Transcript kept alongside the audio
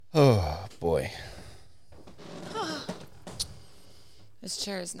This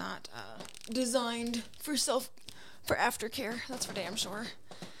chair is not designed for aftercare. That's for damn sure.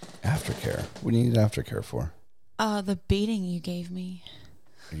 Aftercare? What do you need aftercare for? The beating you gave me.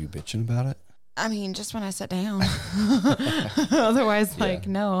 Are you bitching about it? I mean, just when I sat down. Otherwise,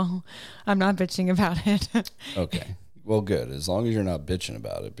 no, I'm not bitching about it. Okay. Well, good. As long as you're not bitching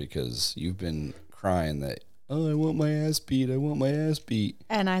about it, because you've been crying that, oh, I want my ass beat. I want my ass beat.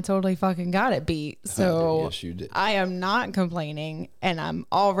 And I totally fucking got it beat. So yes, you did. I am not complaining, and I'm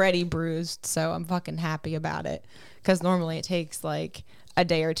already bruised. So I'm fucking happy about it. Because normally it takes like a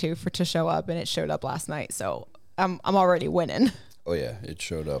day or two to show up, and it showed up last night. So I'm already winning. Oh yeah, it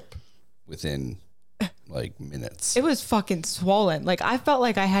showed up within like minutes. It was fucking swollen. Like I felt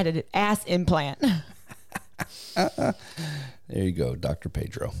like I had an ass implant. There you go, Dr.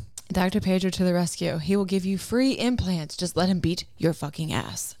 Pedro. Dr. Pedro to the rescue. He will give you free implants. Just let him beat your fucking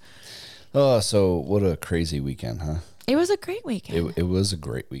ass. Oh, so what a crazy weekend, huh? It was a great weekend. It was a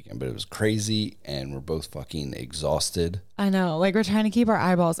great weekend, but it was crazy, and we're both fucking exhausted. I know. Like, we're trying to keep our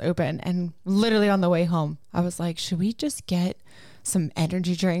eyeballs open, and literally on the way home, I was like, should we just get some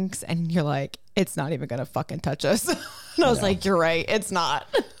energy drinks? And you're like, it's not even going to fucking touch us. And I was like, you're right. It's not.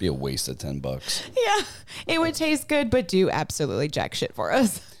 Be a waste of $10. Yeah. It would taste good, but do absolutely jack shit for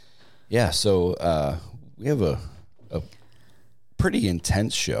us. Yeah, so we have a pretty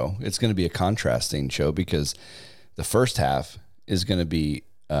intense show. It's going to be a contrasting show because the first half is going to be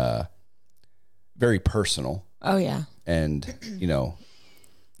very personal. Oh, yeah. And,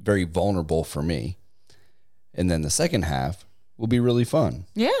 very vulnerable for me. And then the second half will be really fun.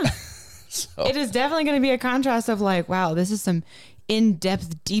 Yeah. So. It is definitely going to be a contrast of like, wow, this is some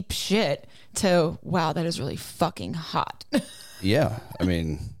in-depth, deep shit to, wow, that is really fucking hot. Yeah. I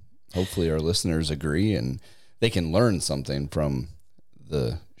mean, hopefully our listeners agree and they can learn something from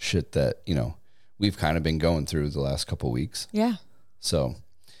the shit that, we've kind of been going through the last couple of weeks. Yeah. So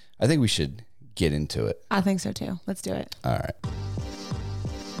I think we should get into it. I think so too. Let's do it. All right.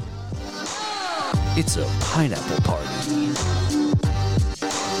 It's a pineapple party.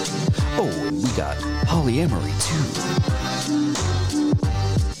 Oh, and we got polyamory too.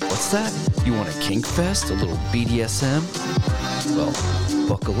 What's that? You want a kink fest? A little BDSM? Well,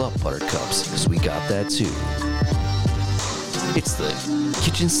 buckle up, buttercups, because we got that too. It's the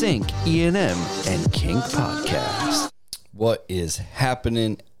Kitchen Sink, E&M, and Kink Podcast. What is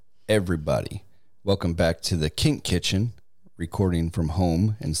happening, everybody? Welcome back to the Kink Kitchen, recording from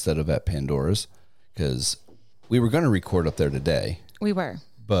home instead of at Pandora's, because we were going to record up there today. We were.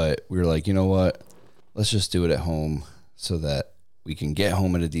 But we were like, you know what? Let's just do it at home so that we can get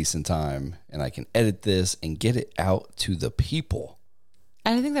home at a decent time and I can edit this and get it out to the people.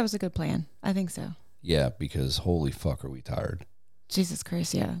 And I think that was a good plan. I think so. Yeah, because holy fuck, are we tired? Jesus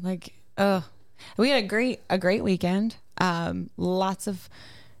Christ, yeah. Like, we had a great weekend. Lots of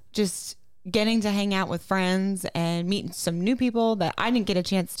just getting to hang out with friends and meeting some new people that I didn't get a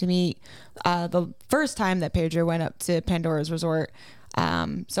chance to meet the first time that Pedro went up to Pandora's Resort.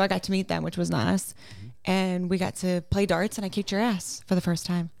 So I got to meet them, which was nice. And we got to play darts and I kicked your ass for the first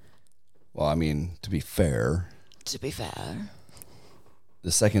time. Well, I mean, to be fair,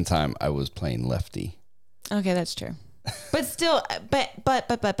 the second time I was playing lefty. Okay, that's true. But still,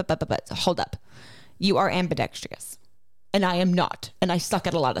 but hold up. You are ambidextrous and I am not. And I suck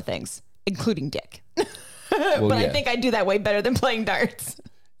at a lot of things, including dick. Well, but yeah. I think I do that way better than playing darts.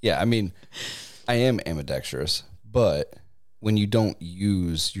 Yeah, I mean, I am ambidextrous, but when you don't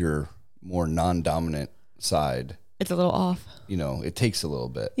use your more non-dominant side, it's a little off. It takes a little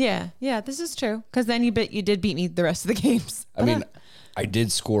bit. Yeah, this is true. Because then you did beat me the rest of the games. I mean, I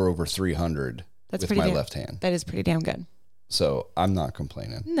did score over 300 with my left hand. That is pretty damn good. So I'm not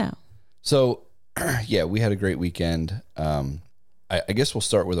complaining. No. So, yeah, we had a great weekend. I guess we'll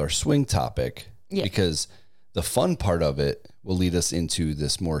start with our swing topic because the fun part of it will lead us into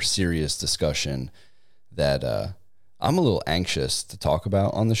this more serious discussion that I'm a little anxious to talk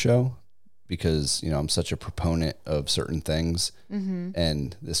about on the show because, I'm such a proponent of certain things. Mm-hmm.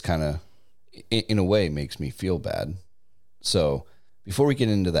 And this kind of, in a way, makes me feel bad. So before we get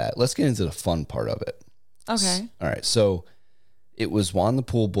into that, let's get into the fun part of it. Okay. All right. So it was Juan the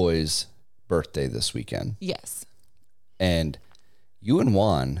Pool Boy's birthday this weekend. Yes. And you and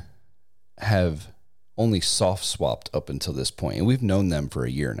Juan have only soft swapped up until this point, and we've known them for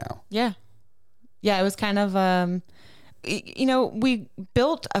a year now. Yeah. Yeah, it was kind of, we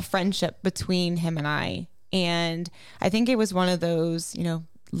built a friendship between him and and I think it was one of those,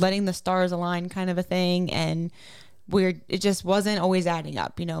 letting the stars align kind of a thing, and it just wasn't always adding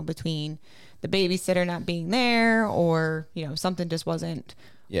up, between the babysitter not being there or, something just wasn't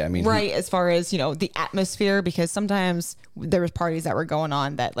Yeah, I mean, right. As far as, the atmosphere, because sometimes there was parties that were going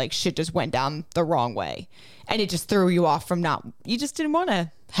on that like shit just went down the wrong way and it just threw you off from you just didn't want to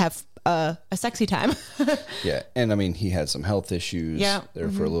have a sexy time. Yeah. And I mean, he had some health issues there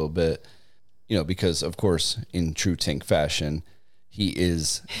for a little bit, because of course in true Tink fashion, he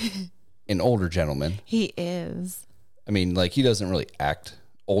is an older gentleman. He is. I mean, like he doesn't really act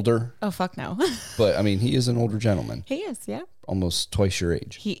older. Oh, fuck no. But I mean, he is an older gentleman. He is. Yeah. Almost twice your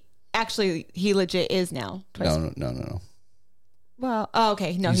age. He legit is now. No. Well,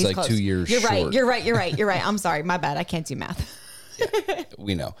 okay. No, he's like close. 2 years You're short. right. You're right. I'm sorry. My bad. I can't do math. Yeah,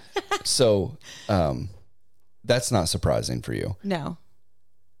 we know. So, that's not surprising for you. No.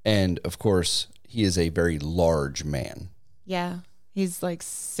 And of course, he is a very large man. Yeah. He's like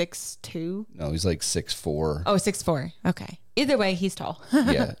 6'2". No, he's like 6'4". Oh, 6'4". Okay. Either way, he's tall.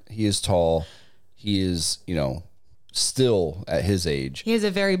 Yeah, he is tall. He is, still at his age. He has a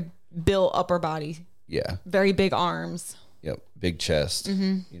very built upper body. Yeah. Very big arms. Yep. Big chest.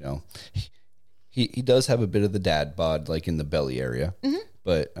 He does have a bit of the dad bod, like in the belly area.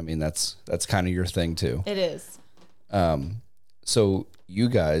 But I mean, that's kind of your thing too. It is. So you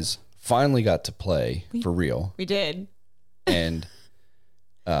guys finally got to play for real. We did. And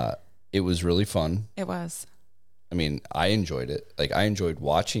it was really fun. It was. I mean, I enjoyed it. Like I enjoyed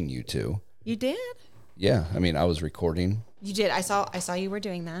watching you two. You did? Yeah. I mean, I was recording. You did. I saw you were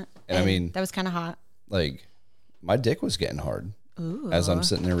doing that. And I mean, that was kind of hot. Like my dick was getting hard. Ooh. As I'm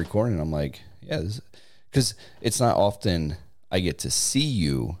sitting there recording. I'm like, yeah, because it's not often I get to see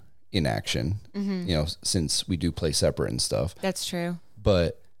you in action, since we do play separate and stuff. That's true.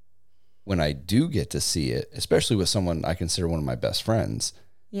 But when I do get to see it, especially with someone I consider one of my best friends,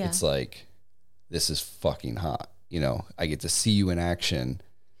 it's like, this is fucking hot. I get to see you in action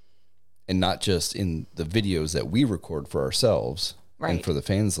and not just in the videos that we record for ourselves and for the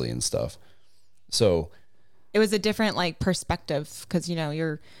Fansly and stuff. So it was a different like perspective because,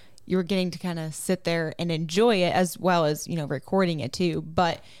 you were getting to kind of sit there and enjoy it as well as, recording it too.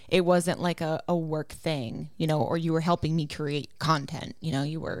 But it wasn't like a work thing, or you were helping me create content.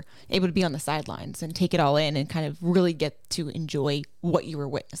 You were able to be on the sidelines and take it all in and kind of really get to enjoy what you were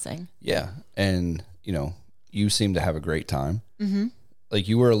witnessing. Yeah. And, you seemed to have a great time. Mm-hmm. Like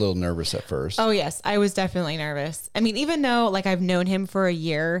you were a little nervous at first. Oh, yes. I was definitely nervous. I mean, even though like I've known him for a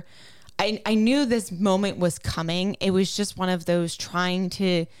year, I knew this moment was coming. It was just one of those trying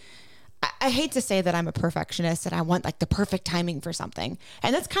to... I hate to say that I'm a perfectionist and I want like the perfect timing for something.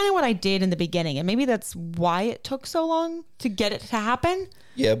 And that's kind of what I did in the beginning. And maybe that's why it took so long to get it to happen.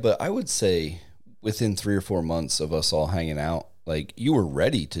 Yeah, but I would say within 3 or 4 months of us all hanging out, like you were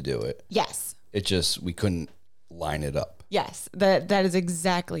ready to do it. Yes. It just, we couldn't line it up. Yes, that is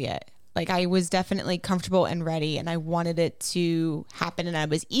exactly it. Like I was definitely comfortable and ready and I wanted it to happen and I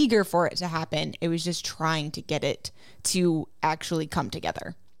was eager for it to happen. It was just trying to get it to actually come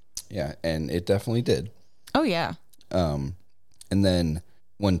together. Yeah, and it definitely did. Oh, yeah. And then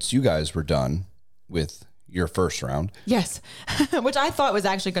once you guys were done with your first round. Yes, which I thought was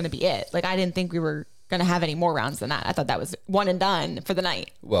actually going to be it. Like, I didn't think we were going to have any more rounds than that. I thought that was one and done for the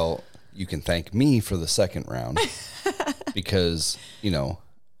night. Well, you can thank me for the second round because,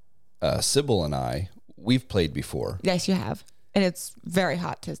 Sybil and I, we've played before. Yes, you have. And it's very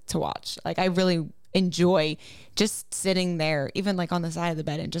hot to watch. Like, I really enjoy just sitting there, even like on the side of the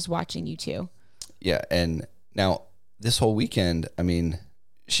bed and just watching you two. Yeah. And now this whole weekend, I mean,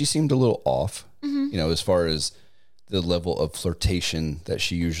 she seemed a little off, as far as the level of flirtation that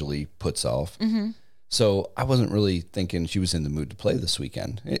she usually puts off. Mm-hmm. So I wasn't really thinking she was in the mood to play this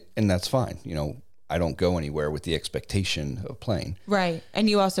weekend. And that's fine. I don't go anywhere with the expectation of playing. Right. And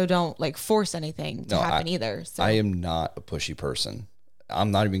you also don't like force anything to happen either. So. I am not a pushy person.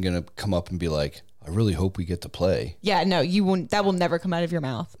 I'm not even going to come up and be like, I really hope we get to play. Yeah, no, you won't. That will never come out of your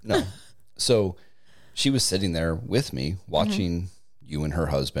mouth. No. So she was sitting there with me watching you and her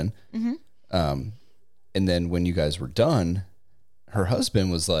husband. Mm-hmm. And then when you guys were done, her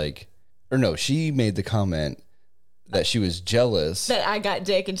husband was like, or no, she made the comment that she was jealous. That I got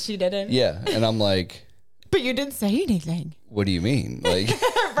dick and she didn't. Yeah. And I'm like. But you didn't say anything. What do you mean? Like.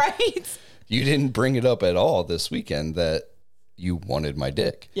 Right. You didn't bring it up at all this weekend that you wanted my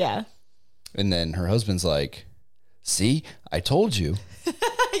dick. Yeah. And then her husband's like, see, I told you.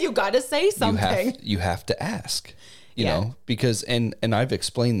 You got to say something. You have to ask, you know, because, and I've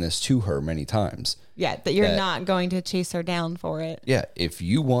explained this to her many times. Yeah, that you're not going to chase her down for it. Yeah, if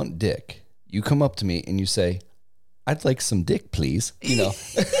you want dick, you come up to me and you say, I'd like some dick, please.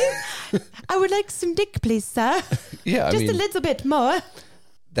 I would like some dick, please, sir. Yeah, Just a little bit more.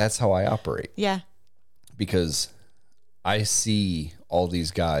 That's how I operate. Yeah. Because I see all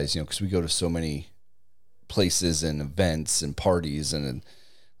these guys, you know, because we go to so many places and events and parties, and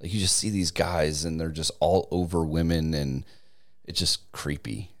like you just see these guys and they're just all over women, and it's just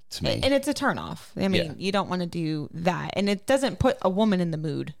creepy to me. And it's a turnoff. I mean, you don't want to do that, and it doesn't put a woman in the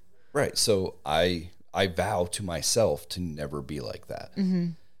mood. Right. So I vow to myself to never be like that.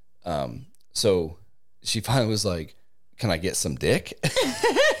 So she finally was like, "Can I get some dick?"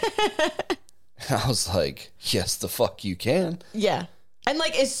 I was like, "Yes, the fuck you can." Yeah. And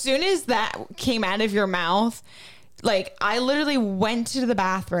like, as soon as that came out of your mouth, like I literally went to the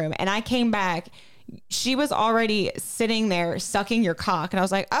bathroom and I came back. She was already sitting there sucking your cock. And I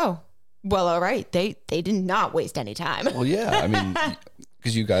was like, oh, well, all right. They did not waste any time. Well, yeah. I mean,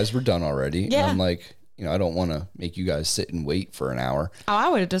 because you guys were done already. Yeah. And I'm like, you know, I don't want to make you guys sit and wait for an hour. Oh, I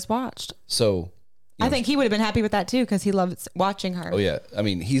would have just watched. So I think he would have been happy with that too, because he loves watching her. Oh, yeah. I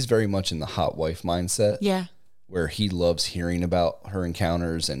mean, he's very much in the hot wife mindset. Yeah. Where he loves hearing about her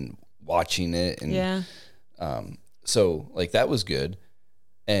encounters and watching it. And yeah. So, like, that was good.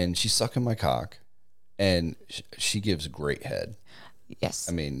 And she's sucking my cock. And she gives great head. Yes.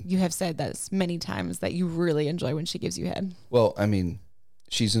 I mean, you have said that many times that you really enjoy when she gives you head. Well, I mean,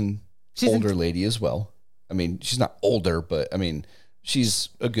 she's an older lady as well. I mean, she's not older, but I mean, she's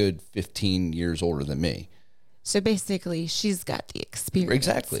a good 15 years older than me. So basically, she's got the experience.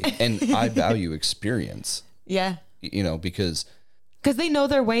 Exactly. And I value experience. Yeah. You know, because they know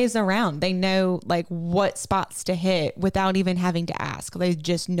their ways around. They know like what spots to hit without even having to ask. They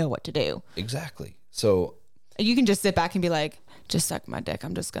just know what to do. Exactly. So you can just sit back and be like, just suck my dick.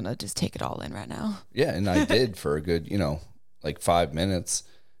 I'm just going to just take it all in right now. Yeah. And I did for a good, you know, like 5 minutes.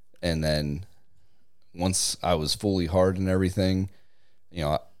 And then once I was fully hard and everything, you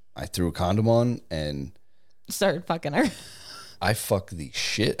know, I threw a condom on and started fucking her. I fucked the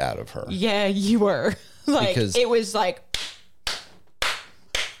shit out of her. Yeah, you were. Like, because it was like,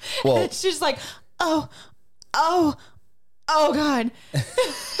 well, she's like, oh God.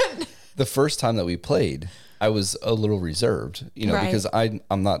 The first time that we played, I was a little reserved, you know, because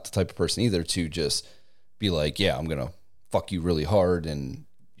I'm not the type of person either to just be like, yeah, I'm going to fuck you really hard and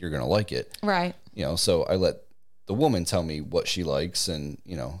you're going to like it. Right. You know, so I let the woman tell me what she likes and,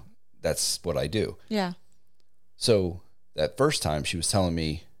 you know, that's what I do. Yeah. So that first time she was telling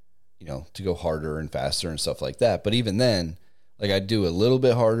me, you know, to go harder and faster and stuff like that. But even then, like I'd do a little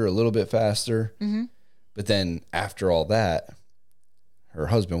bit harder, a little bit faster. Mm-hmm. But then after all that, her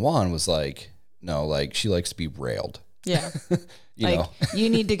husband Juan was like, no, like she likes to be railed. Yeah. you know, you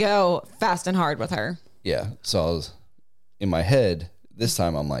need to go fast and hard with her. Yeah. So I was in my head this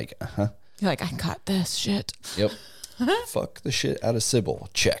time. I'm like, You're like, I got this shit. Yep. Fuck the shit out of Sybil.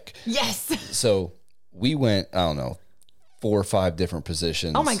 Check. Yes. So we went, I don't know, 4 or 5 different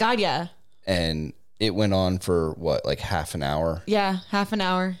positions. Oh my God. Yeah. And it went on for what, like half an hour? Yeah. Half an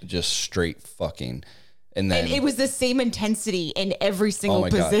hour. Just straight fucking. And then it was the same intensity in every single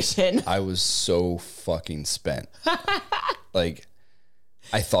position. God. I was so fucking spent. Like,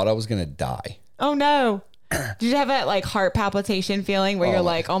 I thought I was going to die. Oh no. Did you have that like heart palpitation feeling where you're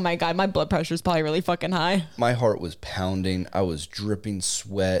like, oh my God, my blood pressure is probably really fucking high? My heart was pounding. I was dripping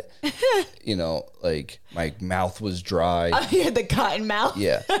sweat. You know, like my mouth was dry. Oh, you had the cotton mouth?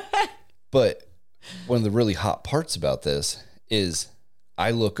 Yeah. But one of the really hot parts about this is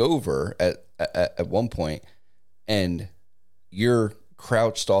I look over at one point and you're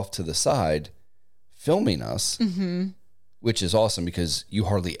crouched off to the side filming us, which is awesome because you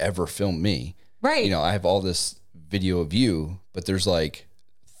hardly ever film me. Right. You know, I have all this video of you, but there's like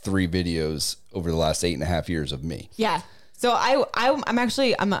 3 videos over the last 8.5 years of me. Yeah. So I'm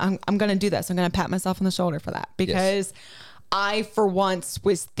actually going to do this. I'm going to pat myself on the shoulder for that because I, for once,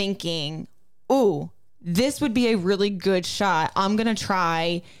 was thinking, ooh, this would be a really good shot. I'm going to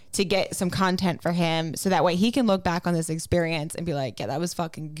try to get some content for him so that way he can look back on this experience and be like, yeah, that was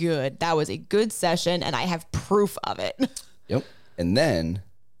fucking good. That was a good session and I have proof of it. Yep. And then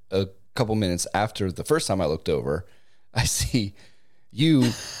a couple minutes after the first time I looked over, I see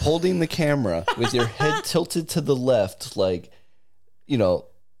you holding the camera with your head tilted to the left, like, you know,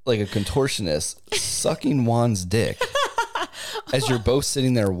 like a contortionist, sucking Juan's dick as you're both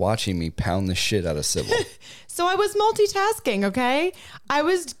sitting there watching me pound the shit out of Sybil. So I was multitasking, okay? I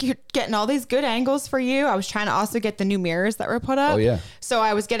was getting all these good angles for you. I was trying to also get the new mirrors that were put up. Oh, yeah. So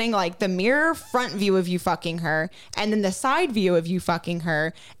I was getting like the mirror front view of you fucking her and then the side view of you fucking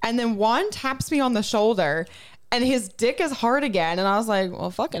her. And then Juan taps me on the shoulder and his dick is hard again. And I was like, well,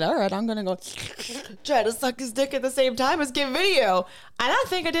 fuck it. All right, I'm going to go try to suck his dick at the same time as give video. And I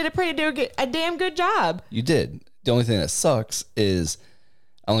think I did a damn good job. You did. The only thing that sucks is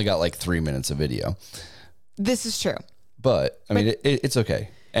I only got like 3 minutes of video. This is true. But I mean, it's okay.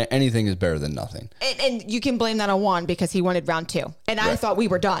 Anything is better than nothing. And you can blame that on Juan because he wanted round 2. And I thought we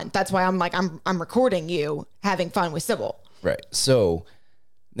were done. That's why I'm like, I'm recording you having fun with Sybil. Right. So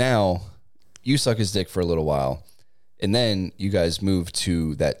now you suck his dick for a little while. And then you guys move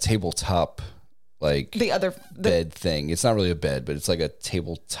to that tabletop, like the bed thing. It's not really a bed, but it's like a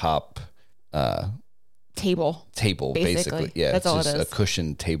tabletop table, basically. Yeah. That's it's all just it is. a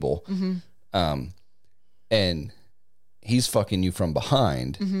cushioned table. And he's fucking you from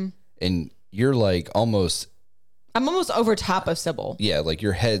behind, and you're like I'm almost over top of Sybil. Yeah, like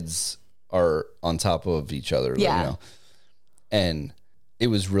your heads are on top of each other. Yeah. You know? And it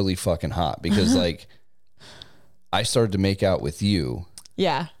was really fucking hot because like I started to make out with you.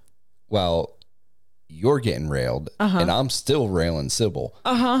 Yeah. While you're getting railed, and I'm still railing Sybil.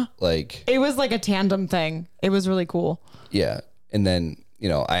 Like it was like a tandem thing. It was really cool. Yeah. And then, you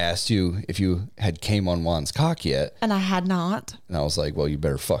know, I asked you if you had came on Juan's cock yet. And I had not. And I was like, well, you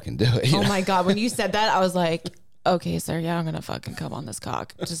better fucking do it. Oh my God. When you said that, I was like, okay, sir. Yeah, I'm going to fucking come on this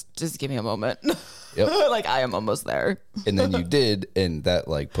cock. Just give me a moment. Yep. Like I am almost there. And then you did. And that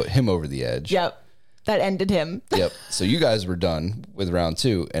like put him over the edge. Yep. That ended him. Yep. So you guys were done with round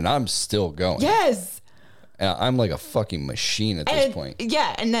 2 and I'm still going. Yes. And I'm like a fucking machine at this point.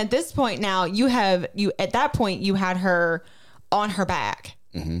 Yeah. And at this point now at that point you had her on her back.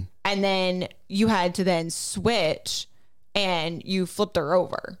 And then you had to then switch and you flipped her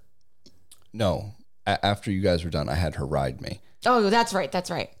over. No. After you guys were done, I had her ride me. Oh, that's right.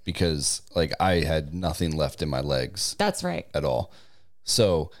 That's right. Because like I had nothing left in my legs. That's right. At all.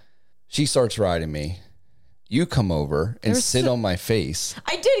 So she starts riding me. You come over and sit on my face.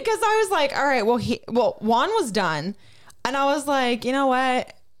 I did because I was like, all right, well, Juan was done. And I was like, you know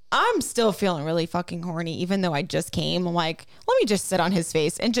what? I'm still feeling really fucking horny, even though I just came. I'm like, let me just sit on his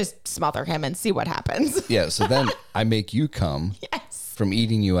face and just smother him and see what happens. Yeah. So then I make you come from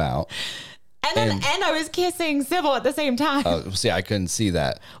eating you out. And I was kissing Sybil at the same time. Oh, see, I couldn't see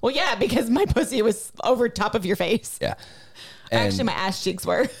that. Well, yeah, because my pussy was over top of your face. Yeah. And actually, my ass cheeks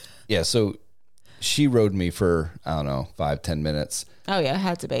were. Yeah. So she rode me for, I don't know, 5-10 minutes. Oh, yeah, it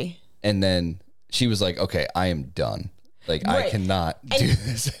had to be. And then she was like, okay, I am done. Like, I cannot do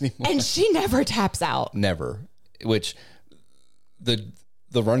this anymore. And she never taps out. Never. Which the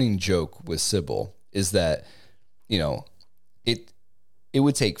running joke with Sybil is that, you know, it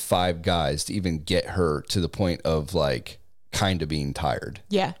would take 5 guys to even get her to the point of like kind of being tired.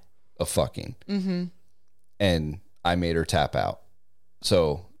 Yeah. Of fucking. And I made her tap out.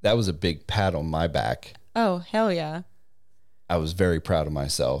 So that was a big pat on my back. Oh, hell yeah. I was very proud of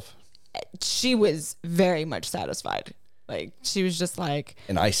myself. She was very much satisfied. Like, she was just like...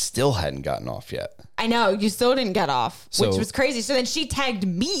 And I still hadn't gotten off yet. I know. You still didn't get off, which was crazy. So then she tagged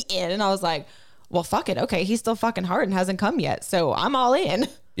me in, and I was like, well, fuck it. Okay, he's still fucking hard and hasn't come yet, so I'm all in.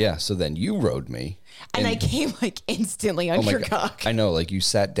 Yeah, so then you rode me. And I came, like, instantly on your cock. I know, like, you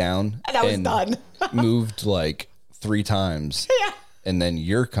sat down. And I was done. Moved, like, 3 times. Yeah. And then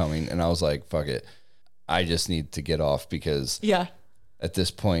you're coming, and I was like, fuck it. I just need to get off because... Yeah. At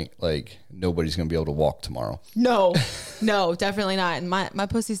this point, like, nobody's going to be able to walk tomorrow. No, definitely not. And my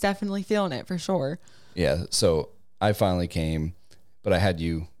pussy's definitely feeling it for sure. Yeah. So I finally came, but I had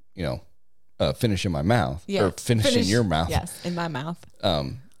you, you know, finish in my mouth. Yeah. Or finish in your mouth. Yes, in my mouth.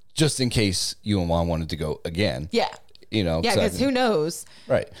 Just in case you and Juan wanted to go again. Yeah. You know. Yeah, because who knows?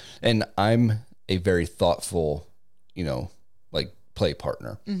 Right. And I'm a very thoughtful, you know, like, play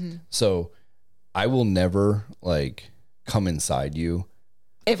partner. So I will never, like, come inside you.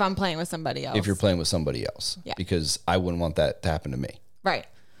 If I'm playing with somebody else. If you're playing with somebody else. Yeah. Because I wouldn't want that to happen to me. Right.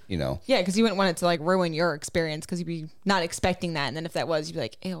 You know? Yeah, because you wouldn't want it to like ruin your experience because you'd be not expecting that. And then if that was, you'd be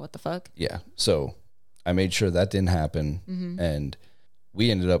like, ew, what the fuck? Yeah. So I made sure that didn't happen. And we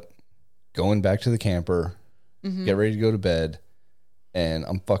ended up going back to the camper, get ready to go to bed, and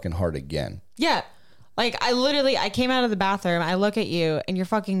I'm fucking hard again. Yeah. Like, I came out of the bathroom, I look at you, and you're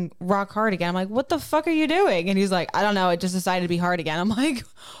fucking rock hard again. I'm like, what the fuck are you doing? And he's like, I don't know, it just decided to be hard again. I'm like,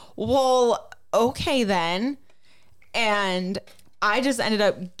 well, okay then. And I just ended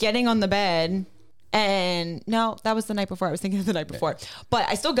up getting on the bed, and no, that was the night before. I was thinking of the night before. But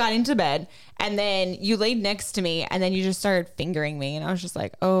I still got into bed, and then you laid next to me, and then you just started fingering me, and I was just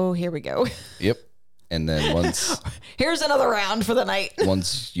like, oh, here we go. Yep. And then once... Here's another round for the night.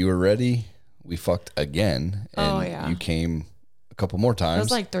 Once you were ready... We fucked again, and you came a couple more times. It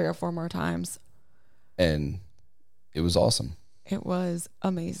was like 3 or 4 more times. And it was awesome. It was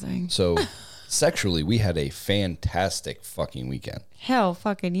amazing. So sexually, we had a fantastic fucking weekend. Hell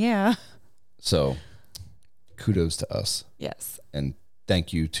fucking yeah. So kudos to us. Yes. And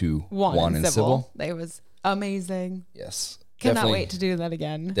thank you to Juan and Sybil. It was Amazing. Yes. Cannot wait to do that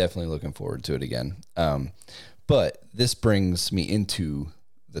again. Definitely looking forward to it again. But this brings me into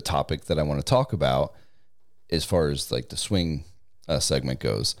the topic that I want to talk about as far as like the swing segment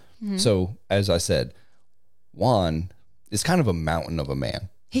goes. Mm-hmm. So as I said, Juan is kind of a mountain of a man.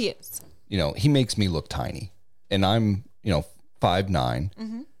 He is. You know, he makes me look tiny, and I'm, 5'9".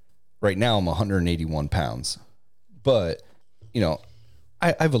 Mm-hmm. Right now I'm 181 pounds, but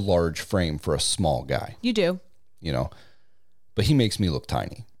I have a large frame for a small guy. You do. But he makes me look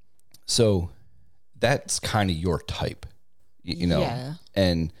tiny. So that's kind of your type, Yeah.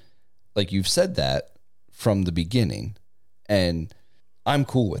 And like you've said that from the beginning, and I'm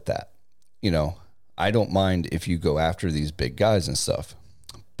cool with that. I don't mind if you go after these big guys and stuff,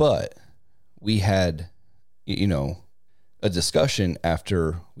 but we had, a discussion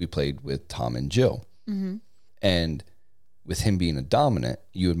after we played with Tom and Jill. Mm-hmm. And with him being a dominant,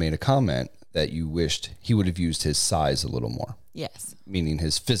 you had made a comment that you wished he would have used his size a little more. Yes. Meaning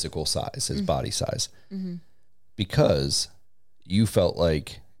his physical size, his body size. Mm-hmm. Because you felt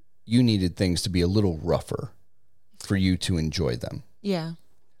like you needed things to be a little rougher for you to enjoy them. Yeah.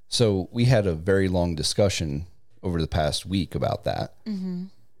 So we had a very long discussion over the past week about that. Mm-hmm.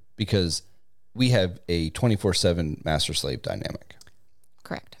 Because we have a 24/7 master-slave dynamic.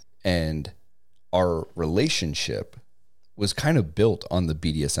 Correct. And our relationship was kind of built on the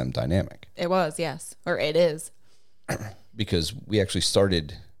BDSM dynamic. It was, yes. Or it is. Because we actually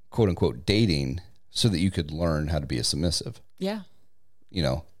started, quote unquote, dating so that you could learn how to be a submissive. Yeah.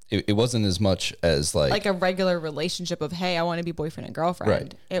 It wasn't as much as like a regular relationship of, hey, I want to be boyfriend and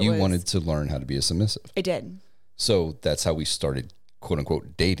girlfriend. Right. You wanted to learn how to be a submissive. I did. So that's how we started, quote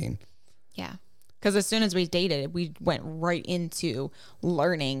unquote, dating. Yeah. Because as soon as we dated, we went right into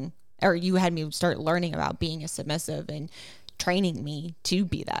learning, or you had me start learning about being a submissive and training me to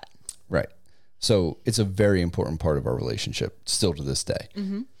be that. Right. So it's a very important part of our relationship still to this day.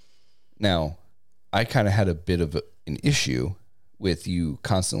 Mm-hmm. Now, I kind of had a bit of an issue with you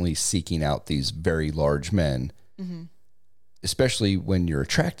constantly seeking out these very large men, mm-hmm. especially when you're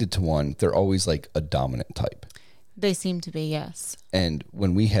attracted to one, they're always like a dominant type. They seem to be, yes. And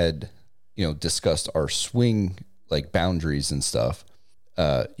when we had, discussed our swing like boundaries and stuff,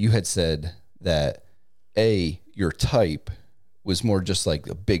 you had said that your type was more just like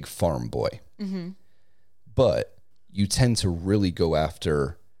a big farm boy, mm-hmm. but you tend to really go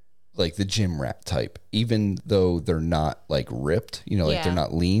after like the gym rat type, even though they're not like ripped, like they're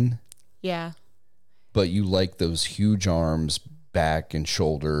not lean. Yeah. But you like those huge arms, back and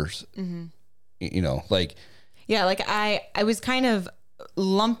shoulders, mm-hmm. Like. Yeah. Like I was kind of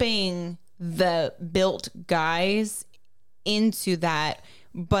lumping the built guys into that,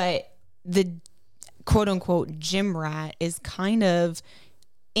 but the quote unquote gym rat is kind of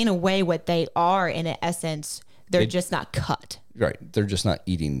in a way what they are in an essence. They're just not cut. Right. They're just not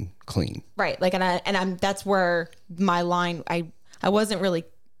eating clean. Right. Like, I'm that's where my line, I wasn't really,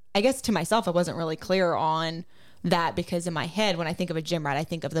 I guess to myself, I wasn't really clear on that, because in my head, when I think of a gym rat, I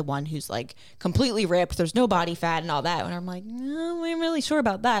think of the one who's like completely ripped. There's no body fat and all that. And I'm like, no, I'm really sure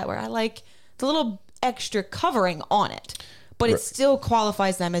about that, where I like the little extra covering on it, but it still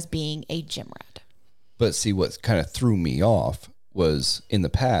qualifies them as being a gym rat. But see, what kind of threw me off was in the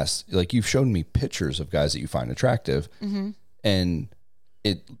past, like you've shown me pictures of guys that you find attractive, mm-hmm. and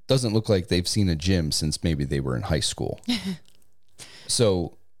it doesn't look like they've seen a gym since maybe they were in high school.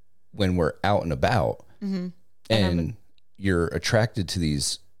 So when we're out and about, mm-hmm. and you're attracted to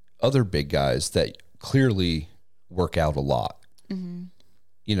these other big guys that clearly work out a lot, mm-hmm.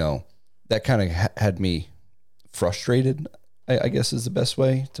 That kind of had me frustrated, I guess is the best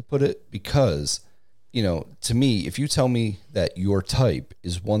way to put it, because to me, if you tell me that your type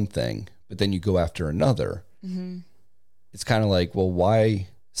is one thing, but then you go after another, mm-hmm. it's kind of like, well, why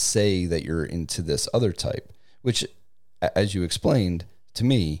say that you're into this other type? Which, as you explained to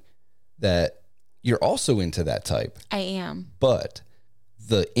me, that you're also into that type. I am. But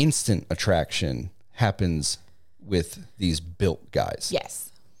the instant attraction happens with these built guys. Yes.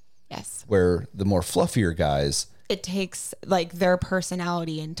 Yes. Where the more fluffier guys, it takes like their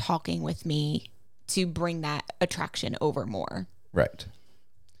personality and talking with me to bring that attraction over more. Right.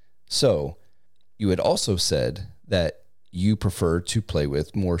 So you had also said that you prefer to play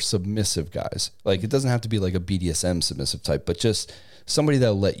with more submissive guys. Like, it doesn't have to be like a BDSM submissive type, but just somebody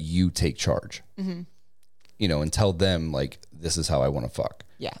that'll let you take charge, mm-hmm. And tell them like, this is how I want to fuck.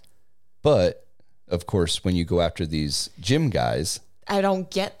 Yeah. But of course, when you go after these gym guys, I don't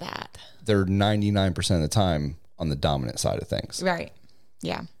get that. They're 99% of the time on the dominant side of things. Right.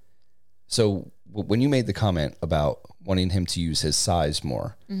 Yeah. So when you made the comment about wanting him to use his size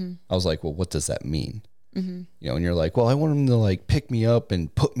more, mm-hmm. I was like, well, what does that mean? You know, and you're like, well, I want him to like pick me up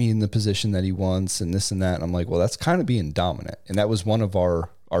and put me in the position that he wants and this and that. And I'm like, well, that's kind of being dominant. And that was one of our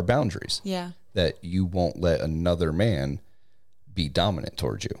boundaries. Yeah. That you won't let another man be dominant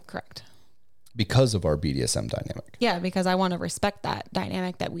towards you. Correct. Because of our BDSM dynamic. Yeah, because I want to respect that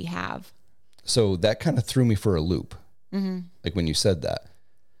dynamic that we have. So that kind of threw me for a loop. Like when you said that,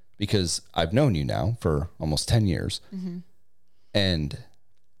 because I've known you now for almost 10 years. And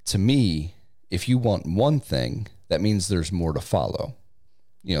to me, if you want one thing, that means there's more to follow.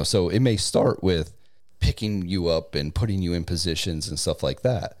 You know, so it may start with picking you up and putting you in positions and stuff like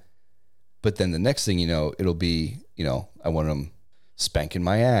that. But then the next thing you know, it'll be, you know, I want them spanking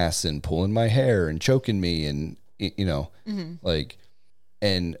my ass and pulling my hair and choking me and, you know, like,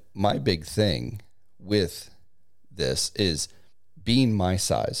 and my big thing with this is being my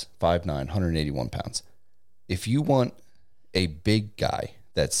size, 5'9", 181 pounds. If you want a big guy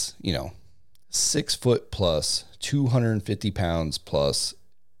that's, you know, 6 foot plus, 250 pounds plus,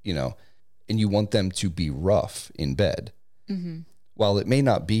 you know, and you want them to be rough in bed, while it may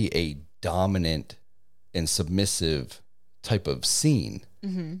not be a dominant and submissive type of scene,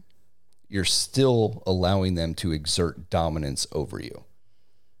 you're still allowing them to exert dominance over you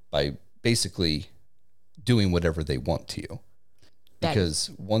by basically doing whatever they want to you. Because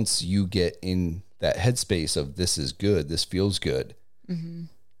once you get in that headspace of this is good, this feels good,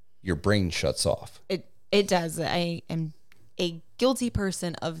 your brain shuts off. It does. I am a guilty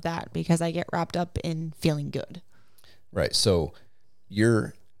person of that because I get wrapped up in feeling good. Right. So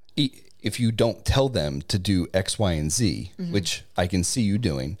if you don't tell them to do X, Y, and Z, which I can see you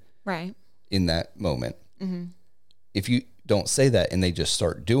doing right in that moment, if you don't say that and they just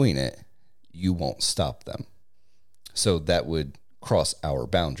start doing it, you won't stop them. So that would cross our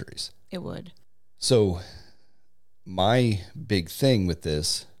boundaries. It would. So my big thing with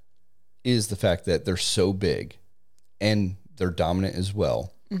this is the fact that they're so big and they're dominant as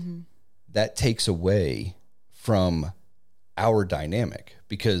well. That takes away from our dynamic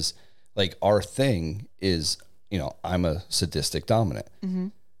because like our thing is, you know, I'm a sadistic dominant.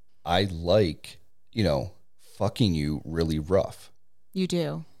 I like, you know, fucking you really rough. You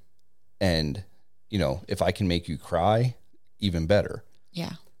do. And, you know, if I can make you cry, even better.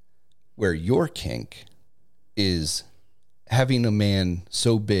 Yeah. Where your kink is having a man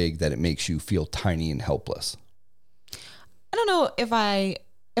so big that it makes you feel tiny and helpless. I don't know if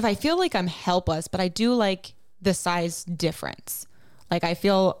I feel like I'm helpless, but I do like the size difference. Like I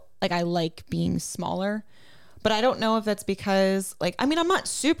feel like I like being smaller, but I don't know if that's because like, I mean, I'm not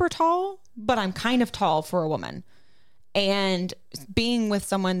super tall, but I'm kind of tall for a woman. And being with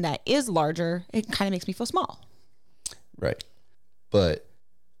someone that is larger, it kind of makes me feel small. Right. But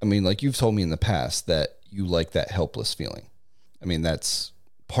I mean, like you've told me in the past that you like that helpless feeling. I mean, that's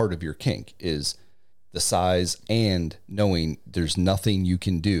part of your kink is the size and knowing there's nothing you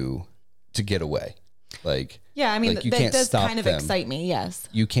can do to get away. Like, yeah, I mean, like you that can't does stop kind of them. excite me. Yes.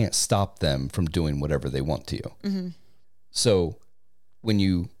 You can't stop them from doing whatever they want to you. So when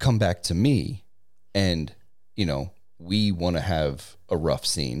you come back to me and, you know, we want to have a rough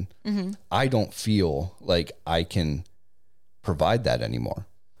scene, I don't feel like I can provide that anymore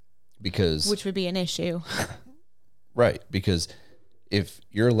because which would be an issue. Right. Because if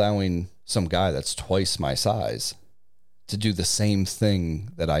you're allowing some guy that's twice my size to do the same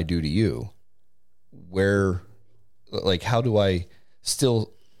thing that I do to you, where, like, how do I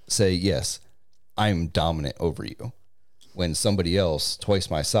still say, yes, I'm dominant over you when somebody else twice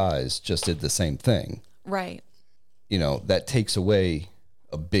my size just did the same thing? Right. You know, that takes away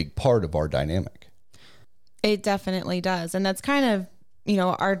a big part of our dynamic. It definitely does. And that's kind of, you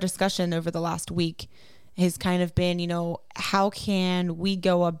know, our discussion over the last week has kind of been, you know, how can we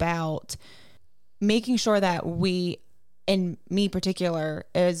go about making sure that we, and me particular,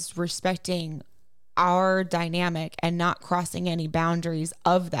 is respecting our dynamic and not crossing any boundaries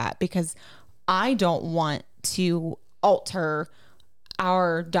of that, because I don't want to alter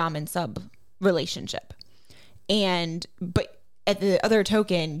our dom and sub relationship. But at the other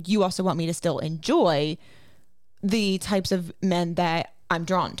token, you also want me to still enjoy the types of men that I'm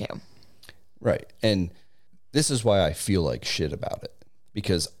drawn to. Right. And this is why I feel like shit about it,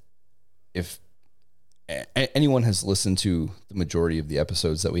 because if anyone has listened to the majority of the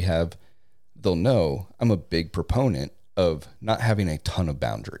episodes that we have, they'll know I'm a big proponent of not having a ton of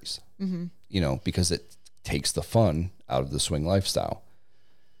boundaries, you know, because it takes the fun out of the swing lifestyle,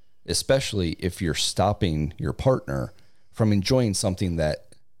 especially if you're stopping your partner from enjoying something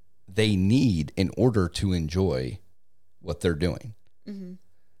that they need in order to enjoy what they're doing.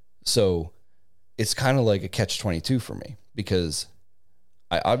 So it's kind of like a catch-22 for me, because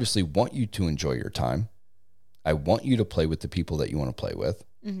I obviously want you to enjoy your time. I want you to play with the people that you want to play with,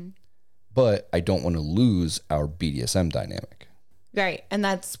 but I don't want to lose our BDSM dynamic. Right. And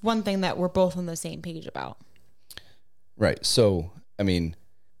that's one thing that we're both on the same page about. Right. So, I mean,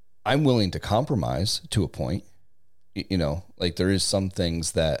 I'm willing to compromise to a point. You know, like there is some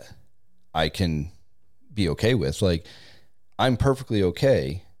things that I can be okay with. Like I'm perfectly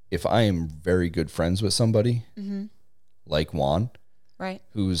okay if I am very good friends with somebody like Juan, right,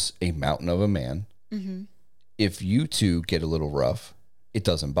 who's a mountain of a man. If you two get a little rough, it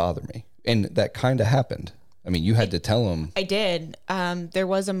doesn't bother me. And that kind of happened. I mean, you had to tell him. I did. There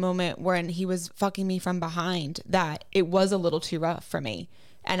was a moment when he was fucking me from behind that it was a little too rough for me.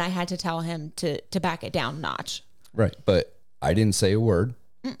 And I had to tell him to back it down a notch. Right. But I didn't say a word.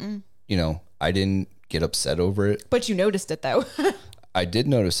 You know, I didn't get upset over it. But you noticed it, though. I did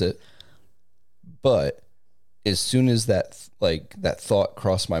notice it. But as soon as that thought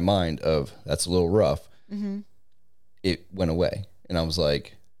crossed my mind of that's a little rough, it went away. And I was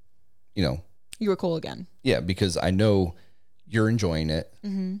like, you know. You were cool again. Yeah, because I know you're enjoying it.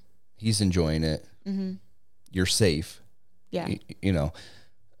 He's enjoying it. You're safe. Yeah. You know.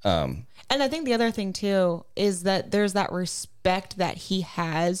 And I think the other thing too is that there's that respect that he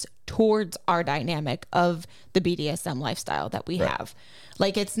has towards our dynamic of the BDSM lifestyle that we have.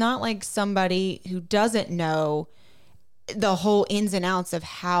 Like, it's not like somebody who doesn't know the whole ins and outs of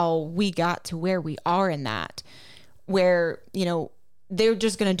how we got to where we are in that, where, you know, they're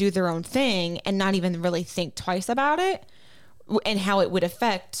just going to do their own thing and not even really think twice about it and how it would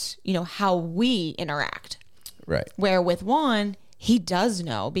affect, you know, how we interact. Right. Where with Juan, he does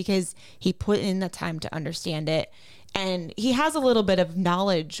know because he put in the time to understand it. And he has a little bit of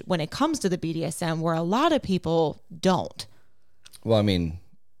knowledge when it comes to the BDSM where a lot of people don't. Well, I mean,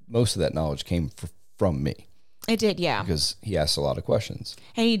 most of that knowledge came from me. It did, yeah. Because he asked a lot of questions.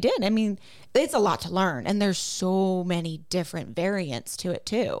 And he did. I mean, it's a lot to learn. And there's so many different variants to it,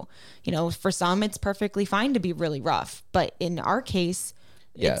 too. You know, for some, it's perfectly fine to be really rough. But in our case,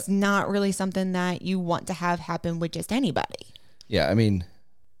 it's not really something that you want to have happen with just anybody. Yeah, I mean,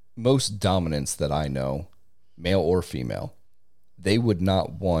 most dominants that I know, male or female, they would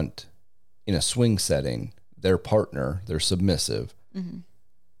not want, in a swing setting, their partner, their submissive,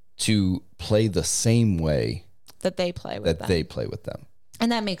 to play the same way that they play with them.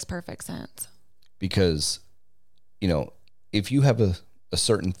 And that makes perfect sense. Because, you know, if you have a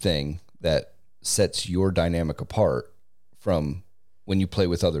certain thing that sets your dynamic apart from when you play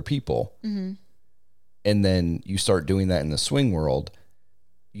with other people, and then you start doing that in the swing world,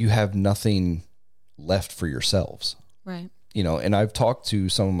 you have nothing left for yourselves. Right. You know, and I've talked to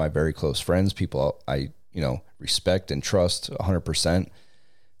some of my very close friends, people I, you know, respect and trust 100%.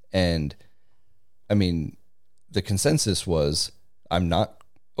 And I mean, the consensus was I'm not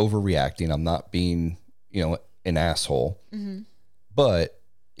overreacting. I'm not being, you know, an asshole. But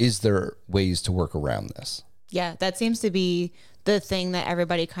is there ways to work around this? Yeah, that seems to be the thing that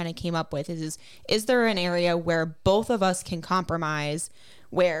everybody kind of came up with is there an area where both of us can compromise,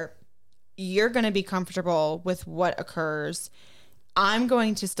 where you're going to be comfortable with what occurs, I'm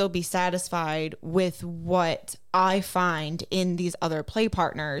going to still be satisfied with what I find in these other play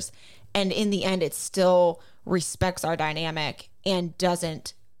partners, and in the end it still respects our dynamic and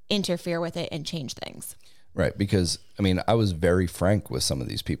doesn't interfere with it and change things. Right, because I mean, I was very frank with some of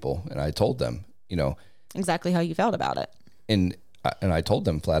these people, and I told them, you know, exactly how you felt about it. And I told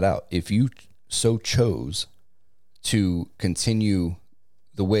them flat out, if you so chose to continue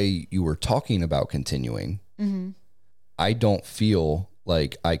the way you were talking about continuing, I don't feel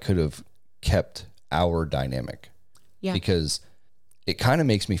like I could have kept our dynamic. Yeah. Because it kind of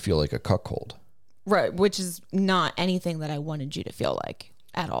makes me feel like a cuckold. Right, which is not anything that I wanted you to feel like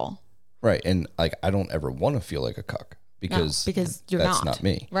at all. Right, and like I don't ever want to feel like a cuck because that's not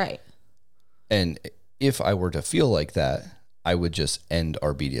me. Right. And if I were to feel like that, I would just end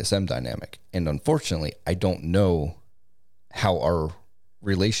our BDSM dynamic. And unfortunately, I don't know how our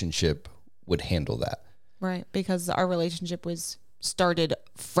relationship would handle that. Right, because our relationship was started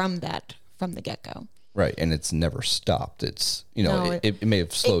from the get-go. Right, and it's never stopped. It's, you know, it may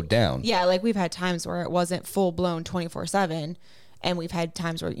have slowed down. Yeah, like we've had times where it wasn't full-blown 24/7, and we've had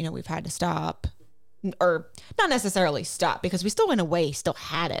times where, you know, we've had to stop, or not necessarily stop, because we still in a way still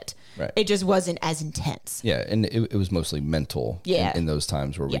had it. Right. It just wasn't as intense. Yeah, and it was mostly mental in those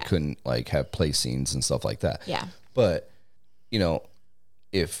times where we couldn't like have play scenes and stuff like that. Yeah. But, you know,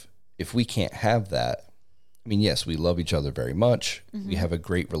 if we can't have that, I mean, yes, we love each other very much. We have a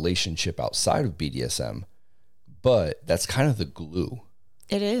great relationship outside of BDSM, but that's kind of the glue.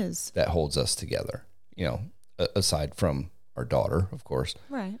 It is. That holds us together, you know, aside from our daughter, of course.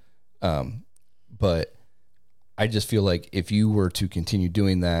 Right. But I just feel like if you were to continue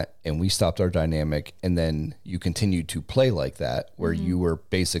doing that and we stopped our dynamic and then you continued to play like that, where you were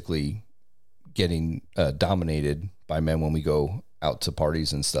basically getting dominated by men when we go out to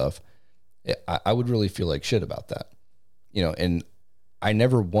parties and stuff, I would really feel like shit about that, you know. And I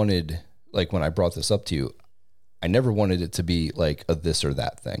never wanted, like when I brought this up to you, I never wanted it to be like a this or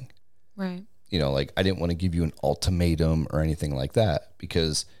that thing. Right. You know, like I didn't want to give you an ultimatum or anything like that,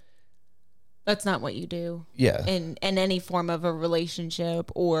 because that's not what you do. Yeah. In any form of a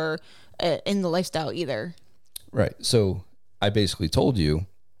relationship or in the lifestyle either. Right. So I basically told you,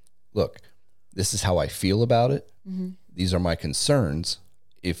 look, this is how I feel about it. Mm-hmm. These are my concerns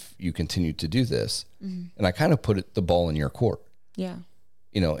if you continue to do this. Mm-hmm. And I kind of put the ball in your court. Yeah.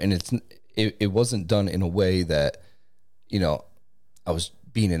 You know, and it wasn't done in a way that, you know, I was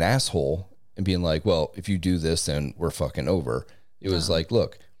being an asshole and being like, well, if you do this, then we're fucking over. It was like,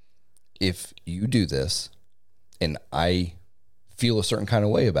 look, if you do this and I feel a certain kind of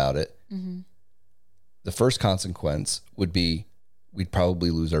way about it, the first consequence would be we'd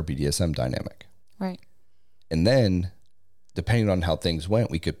probably lose our BDSM dynamic. Right. And then, depending on how things went,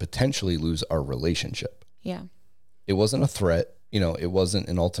 we could potentially lose our relationship. Yeah. It wasn't a threat. You know, it wasn't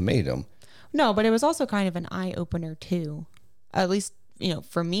an ultimatum. No, but it was also kind of an eye opener too. At least, you know,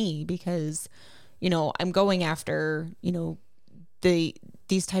 for me, because, you know, I'm going after, you know,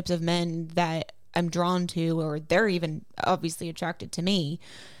 these types of men that I'm drawn to, or they're even obviously attracted to me.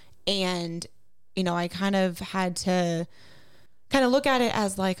 And, you know, I kind of had to kind of look at it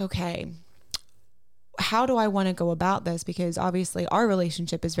as like, okay, how do I want to go about this? Because obviously our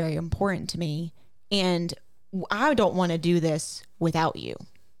relationship is very important to me, and I don't want to do this without you.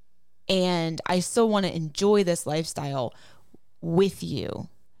 And I still want to enjoy this lifestyle with you,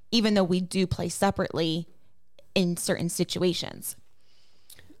 even though we do play separately in certain situations.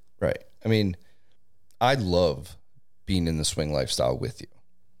 Right. I mean, I love being in the swing lifestyle with you.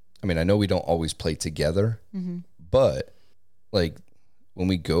 I mean, I know we don't always play together, but like when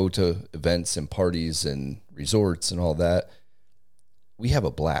we go to events and parties and resorts and all that, we have a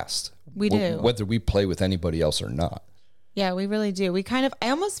blast. We do. Whether we play with anybody else or not. Yeah, we really do. I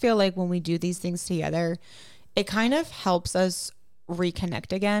almost feel like when we do these things together, it kind of helps us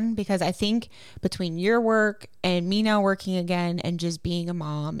reconnect again, because I think between your work and me now working again and just being a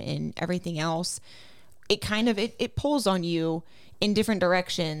mom and everything else, it kind of, it pulls on you in different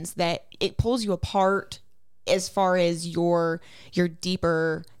directions, that it pulls you apart as far as your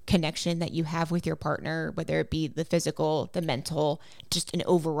deeper connection that you have with your partner, whether it be the physical, the mental, just an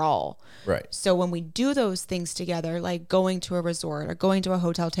overall. Right. So when we do those things together, like going to a resort or going to a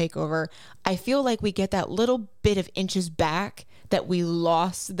hotel takeover, I feel like we get that little bit of inches back that we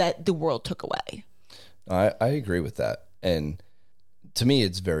lost, that the world took away. I agree with that. And to me,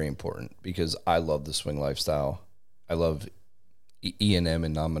 it's very important because I love the swing lifestyle. I love E&M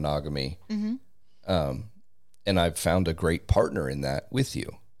and non-monogamy. And I've found a great partner in that with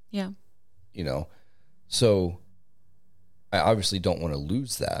you. Yeah. You know, so I obviously don't want to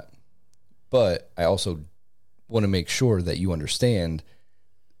lose that, but I also want to make sure that you understand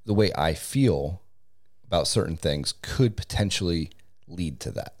the way I feel about certain things could potentially lead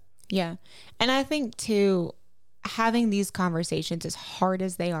to that. Yeah. And I think too, having these conversations, as hard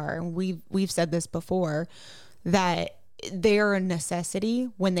as they are, and we've said this before, that they are a necessity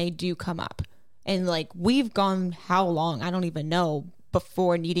when they do come up. And like, we've gone how long? I don't even know,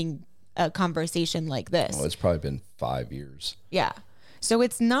 before needing a conversation like this. Well, it's probably been 5 years. Yeah. So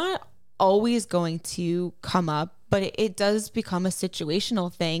it's not always going to come up, but it does become a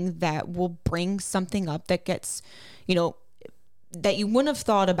situational thing that will bring something up that gets, you know, that you wouldn't have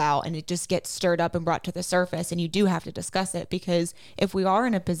thought about, and it just gets stirred up and brought to the surface, and you do have to discuss it, because if we are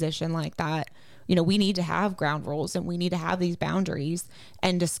in a position like that, you know, we need to have ground rules and we need to have these boundaries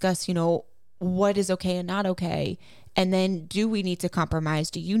and discuss, you know, what is okay and not okay. And then, do we need to compromise?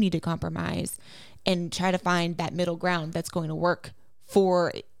 Do you need to compromise? And try to find that middle ground that's going to work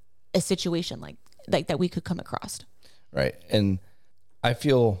for a situation like that we could come across. Right. And I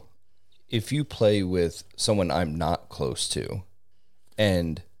feel if you play with someone I'm not close to,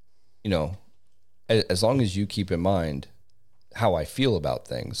 and, you know, as long as you keep in mind how I feel about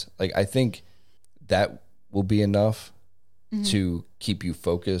things, like, I think that will be enough to keep you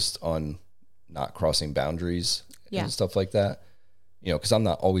focused on not crossing boundaries and stuff like that, you know, because I'm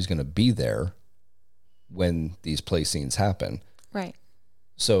not always going to be there when these play scenes happen. Right.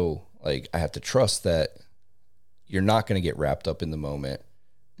 So, like, I have to trust that you're not going to get wrapped up in the moment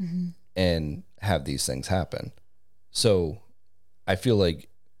and have these things happen. So I feel like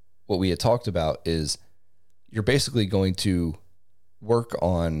what we had talked about is you're basically going to work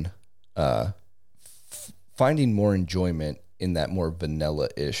on finding more enjoyment in that more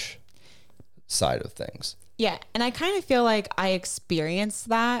vanilla-ish side of things. Yeah. And I kind of feel like I experienced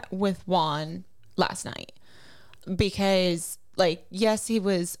that with Juan last night because, like, yes, he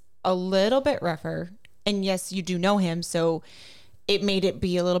was a little bit rougher, and yes, you do know him, so it made it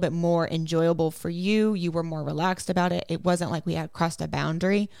be a little bit more enjoyable for you. You were more relaxed about it. It wasn't like we had crossed a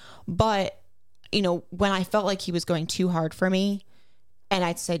boundary. But, you know, when I felt like he was going too hard for me and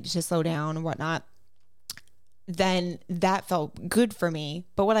I'd said to slow down and whatnot, then that felt good for me.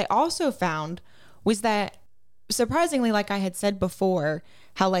 But what I also found was that, surprisingly, like I had said before,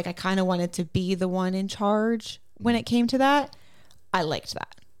 how like I kind of wanted to be the one in charge when it came to that, I liked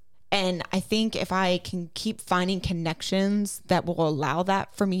that. And I think if I can keep finding connections that will allow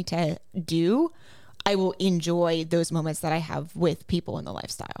that for me to do, I will enjoy those moments that I have with people in the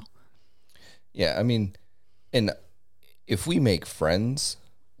lifestyle. Yeah, I mean, and if we make friends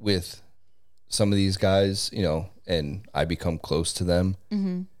with some of these guys, you know, and I become close to them,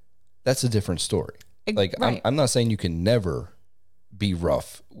 that's a different story. Like, right. I'm not saying you can never be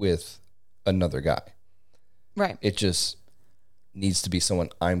rough with another guy. Right. It just needs to be someone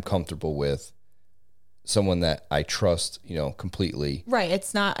I'm comfortable with, someone that I trust, you know, completely. Right.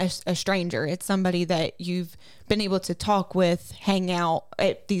 It's not a stranger. It's somebody that you've been able to talk with, hang out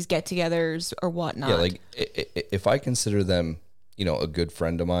at these get-togethers or whatnot. Yeah, like if I consider them, you know, a good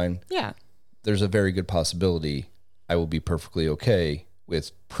friend of mine, yeah, there's a very good possibility I will be perfectly okay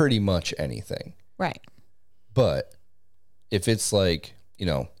with pretty much anything. Right. But if it's like, you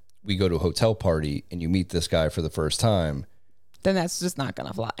know, we go to a hotel party and you meet this guy for the first time, then that's just not going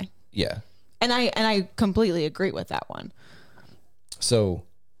to fly. Yeah. And I completely agree with that one. So,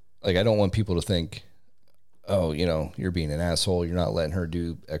 like, I don't want people to think, oh, you know, you're being an asshole. You're not letting her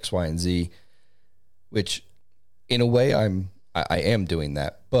do X, Y, and Z, which in a way I am doing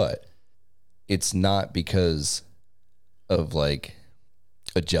that, but it's not because of like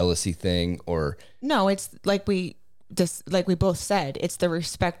a jealousy thing or. No, it's like we both said, it's the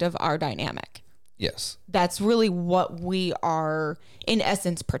respect of our dynamic. Yes. That's really what we are, in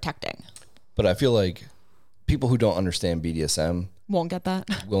essence, protecting. But I feel like people who don't understand BDSM won't get that.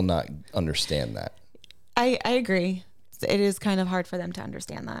 Will not understand that. I agree. It is kind of hard for them to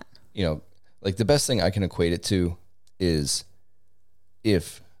understand that. You know, like the best thing I can equate it to is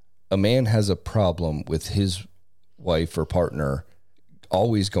if a man has a problem with his wife or partner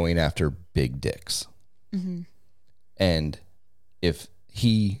always going after big dicks. Mm-hmm. And if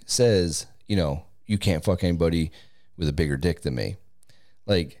he says, you know, you can't fuck anybody with a bigger dick than me,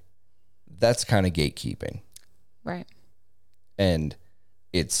 like, that's kind of gatekeeping. Right. And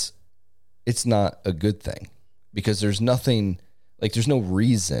it's not a good thing because there's nothing, like, there's no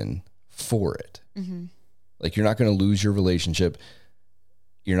reason for it. Mm-hmm. Like, you're not going to lose your relationship.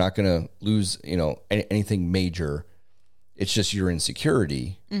 You're not going to lose, you know, anything major. It's just your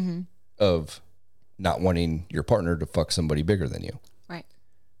insecurity of not wanting your partner to fuck somebody bigger than you. Right.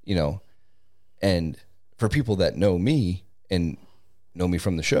 You know, and for people that know me and know me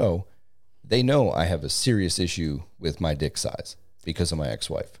from the show, they know I have a serious issue with my dick size because of my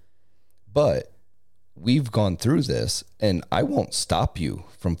ex-wife. But we've gone through this, and I won't stop you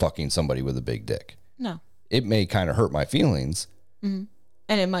from fucking somebody with a big dick. No. It may kind of hurt my feelings. Mm-hmm.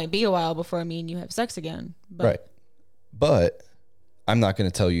 And it might be a while before me and you have sex again. But right. But I'm not going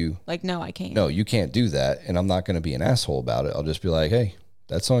to tell you. Like, no, I can't. No, you can't do that. And I'm not going to be an asshole about it. I'll just be like, hey,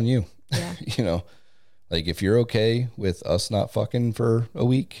 that's on you. Yeah. You know, like, if you're okay with us not fucking for a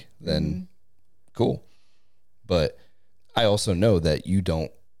week, then cool. But I also know that you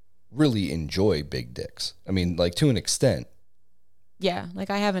don't really enjoy big dicks. I mean, like, to an extent. Yeah. Like,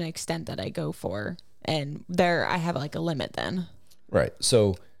 I have an extent that I go for, and there I have like a limit then. Right.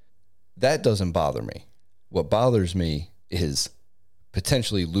 So that doesn't bother me. What bothers me is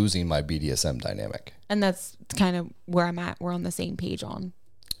potentially losing my BDSM dynamic. And that's kind of where I'm at. We're on the same page on.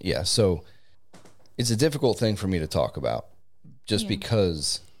 Yeah. So it's a difficult thing for me to talk about just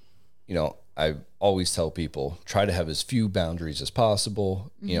because, you know, I always tell people, try to have as few boundaries as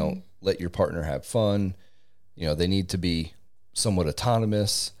possible. You know, let your partner have fun. You know, they need to be somewhat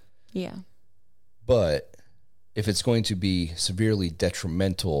autonomous. Yeah. But if it's going to be severely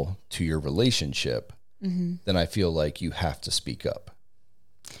detrimental to your relationship, then I feel like you have to speak up.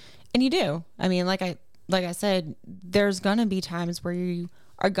 And you do. I mean, like I said, there's going to be times where you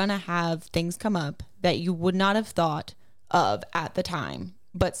are going to have things come up that you would not have thought of at the time,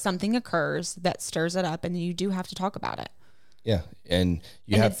 but something occurs that stirs it up, and you do have to talk about it. Yeah. And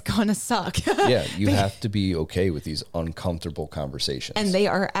it's going to suck. Yeah. You have to be okay with these uncomfortable conversations. And they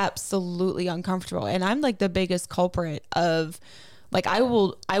are absolutely uncomfortable. And I'm like the biggest culprit of Like I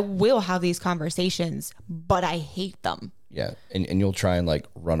will have these conversations, but I hate them. Yeah. And you'll try and like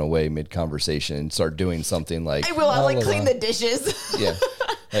run away mid conversation and start doing something like, I will. I'll like clean the dishes. Yeah.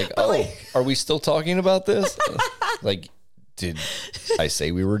 Like, oh, are we still talking about this? Like, did I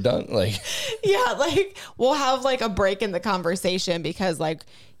say we were done? Like, yeah, like we'll have like a break in the conversation because like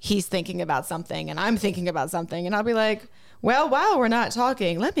he's thinking about something and I'm thinking about something, and I'll be like, well, while we're not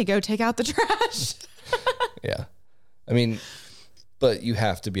talking, let me go take out the trash. Yeah. I mean, but you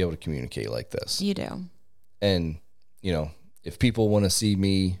have to be able to communicate like this. You do. And, you know, if people want to see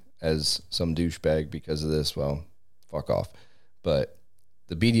me as some douchebag because of this, well, fuck off. But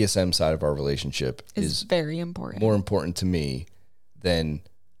the BDSM side of our relationship is very important. More important to me than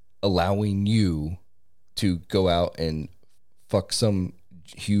allowing you to go out and fuck some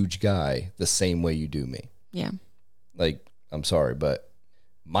huge guy the same way you do me. Yeah. Like, I'm sorry, but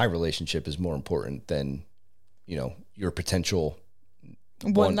my relationship is more important than, you know, your potential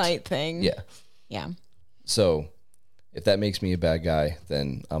one night thing. Yeah. Yeah. So if that makes me a bad guy,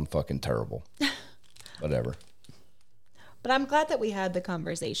 then I'm fucking terrible. Whatever. But I'm glad that we had the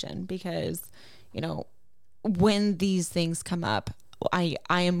conversation because, you know, when these things come up, I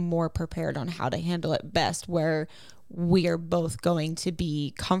am more prepared on how to handle it best, where we are both going to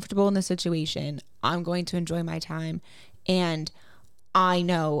be comfortable in the situation. I'm going to enjoy my time. And I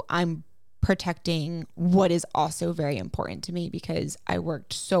know I'm protecting what is also very important to me because I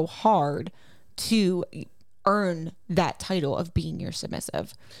worked so hard to earn that title of being your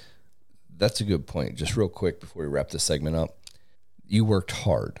submissive. That's a good point. Just real quick before we wrap this segment up. You worked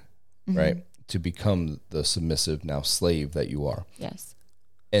hard, right, to become the submissive, now slave that you are. Yes.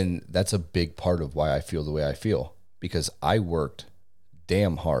 And that's a big part of why I feel the way I feel, because I worked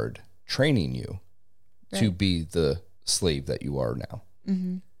damn hard training you to be the slave that you are now.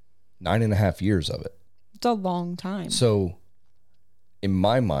 9.5 years of it. It's a long time. So in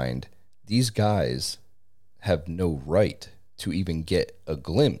my mind, these guys have no right to even get a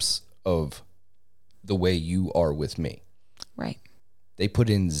glimpse of the way you are with me. Right. They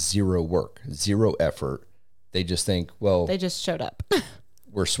put in zero work, zero effort. They just think, well, they just showed up.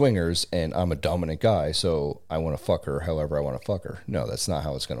 We're swingers and I'm a dominant guy, so I want to fuck her however I want to fuck her. No, that's not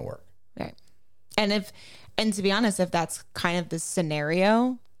how it's going to work. Right. And to be honest, if that's kind of the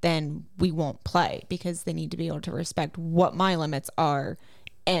scenario, then we won't play because they need to be able to respect what my limits are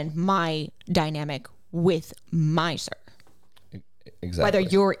and my dynamic with my sir. Exactly. Whether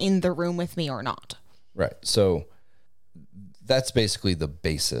you're in the room with me or not. Right. So that's basically the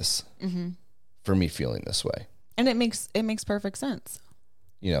basis for me feeling this way. And it makes perfect sense.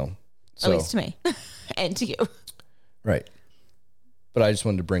 You know, so, at least to me and to you. Right. But I just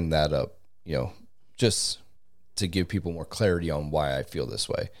wanted to bring that up, you know, just to give people more clarity on why I feel this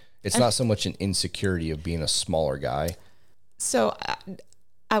way. It's not so much an insecurity of being a smaller guy. So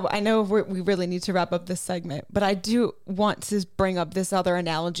I know we really need to wrap up this segment, but I do want to bring up this other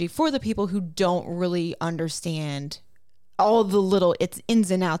analogy for the people who don't really understand all the little ins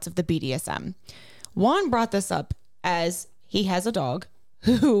and outs of the BDSM. Juan brought this up as he has a dog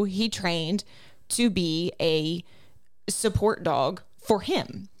who he trained to be a support dog for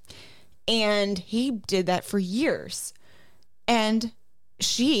him. And he did that for years. And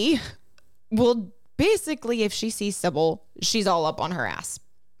she will basically, if she sees Sybil, she's all up on her ass.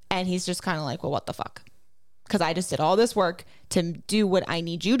 And he's just kind of like, well, what the fuck? Because I just did all this work to do what I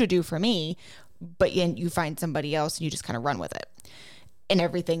need you to do for me. But you find somebody else and you just kind of run with it. And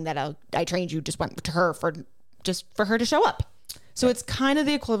everything that I trained you just went to her for her to show up. So it's kind of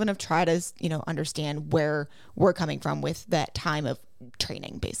the equivalent of try to, you know, understand where we're coming from with that time of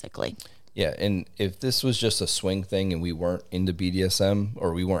training, basically. Yeah. And if this was just a swing thing and we weren't into BDSM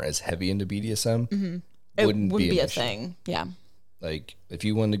or we weren't as heavy into BDSM, It wouldn't be a issue. thing. Yeah. Like if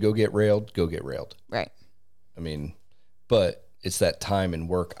you wanted to go get railed, go get railed. Right. I mean, but it's that time and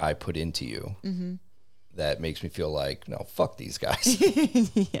work I put into you that makes me feel like, no, fuck these guys.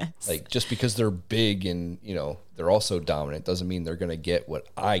 Yes. Like just because they're big and, you know, they're also dominant doesn't mean they're going to get what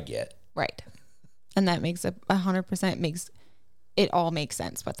I get. Right. And that makes 100% makes it all makes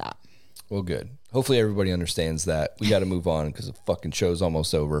sense with that. Well, good. Hopefully everybody understands that. We got to move on because the fucking show's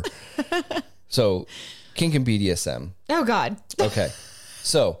almost over. So kink and BDSM. Oh God. Okay.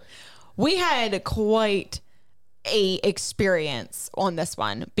 So we had quite a experience on this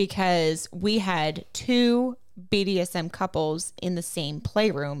one because we had two BDSM couples in the same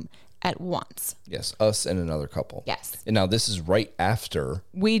playroom at once. yes, us and another couple. Yes. And now this is right after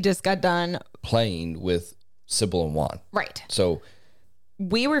We just got done. playing with Sybil and Juan. Right. So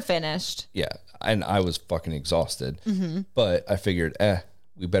We were finished. yeah, and I was fucking exhausted, but I figured,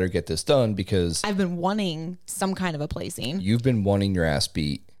 we better get this done because I've been wanting some kind of a placing. you've been wanting your ass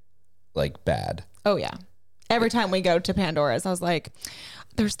beat like bad. Oh, yeah. Every time we go to Pandora's, I was like,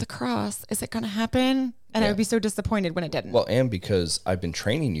 there's the cross. Is it going to happen? And I would be so disappointed when it didn't. Well, and because I've been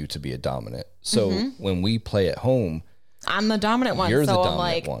training you to be a dominant. So when we play at home, I'm the dominant one. You're so the I'm dominant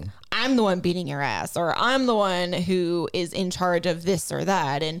like, one. I'm the one beating your ass, or I'm the one who is in charge of this or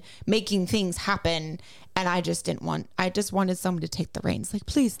that and making things happen. And I just wanted someone to take the reins. Like,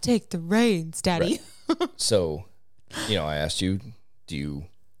 please take the reins, Daddy. Right. So, I asked you, do you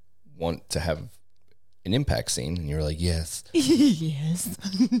want to have an impact scene? And you're like, yes. Yes.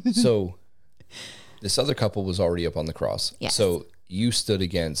 So this other couple was already up on the cross. Yes. So you stood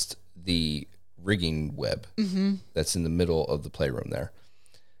against the rigging web that's in the middle of the playroom there.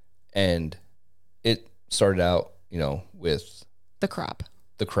 And it started out, with The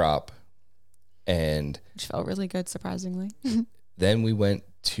crop. And Which felt really good, surprisingly. then we went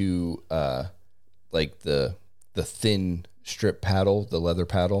to like the thin strip paddle, the leather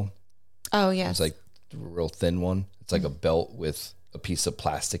paddle. Oh, yes. It's like the real thin one. It's like a belt with a piece of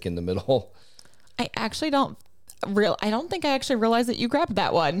plastic in the middle. I don't think I actually realized that you grabbed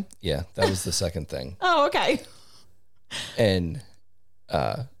that one. Yeah, that was the second thing. Oh, okay. And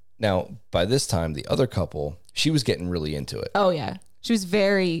now by this time, the other couple, she was getting really into it. Oh, yeah. She was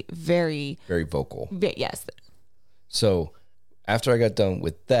very, very, Very vocal. yes. So after I got done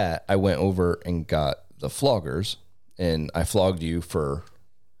with that, I went over and got the floggers, and I flogged you for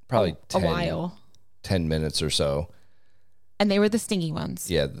probably a while. 10 minutes or so. And they were the stingy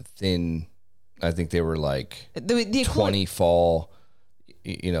ones. Yeah, the thin, I think they were like The 20 fall,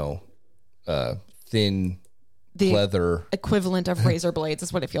 thin leather. equivalent of razor blades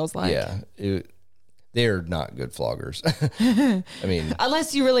is what it feels like. Yeah, they're not good floggers. I mean,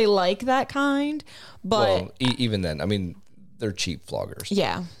 unless you really like that kind. But even then, I mean, they're cheap floggers.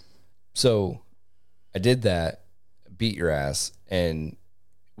 yeah. So I did that, beat your ass, and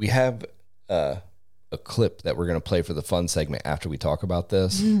we have a clip that we're going to play for the fun segment after we talk about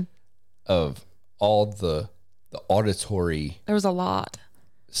this of all the auditory There was a lot.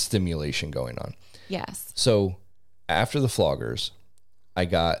 stimulation going on. Yes. So after the floggers, I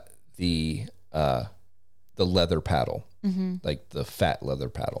got the leather paddle, like the fat leather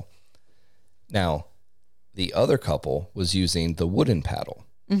paddle. Now, the other couple was using the wooden paddle.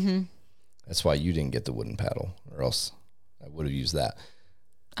 That's why you didn't get the wooden paddle, or else I would have used that.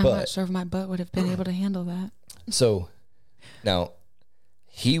 I'm not sure if my butt would have been able to handle that. So now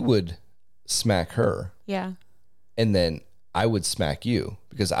he would smack her. Yeah. And then I would smack you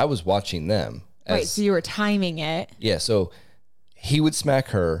because I was watching them. Right. So you were timing it. Yeah. So he would smack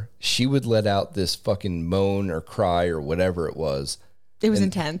her. She would let out this fucking moan or cry or whatever it was. It was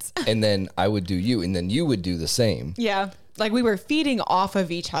intense. And then I would do you, and then you would do the same. Yeah. Like we were feeding off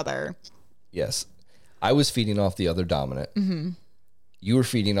of each other. Yes. I was feeding off the other dominant. You were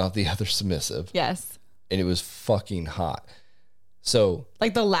feeding off the other submissive. Yes. And it was fucking hot. So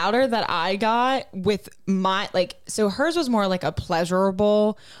like the louder that I got with my, so hers was more like a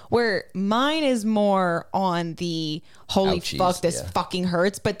pleasurable, where mine is more on the holy ouchies, fuck, this yeah. fucking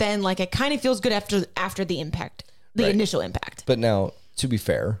hurts. But then like it kind of feels good after the impact, the Right. initial impact. But now, to be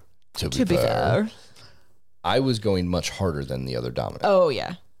fair, To be fair. I was going much harder than the other dominant. Oh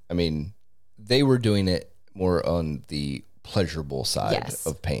yeah. I mean, they were doing it more on the pleasurable side Yes.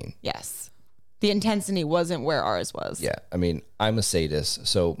 of pain. Yes. The intensity wasn't where ours was. Yeah. I mean, I'm a sadist,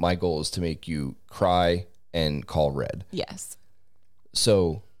 so my goal is to make you cry and call red. Yes.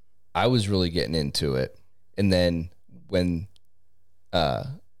 So I was really getting into it. And then when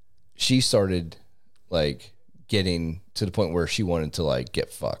she started like getting to the point where she wanted to like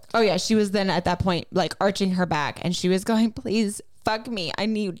get fucked. Oh yeah. She was then at that point like arching her back and she was going, please fuck me. I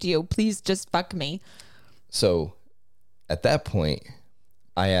need you. Please just fuck me. So at that point,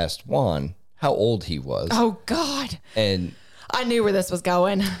 I asked Juan how old he was. Oh God. And I knew where this was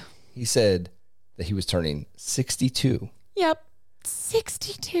going. he said that he was turning 62. Yep.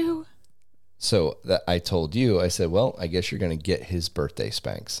 62. So that I told you, I said, well, I guess you're going to get his birthday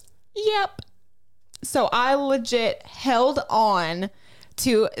spanks. Yep. So I legit held on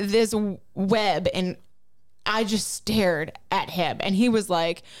to this web and I just stared at him and he was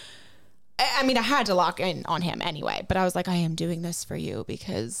like, I mean, I had to lock in on him anyway, but I was like, I am doing this for you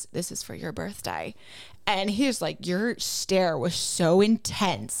because this is for your birthday. And he was like, your stare was so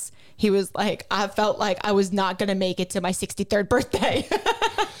intense. He was like, I felt like I was not going to make it to my 63rd birthday.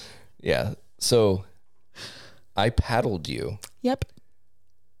 Yeah. So I paddled you. Yep.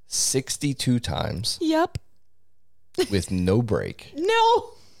 62 times. Yep. With no break.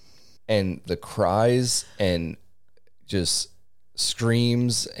 No. And the cries and just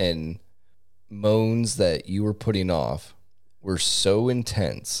screams and moans that you were putting off were so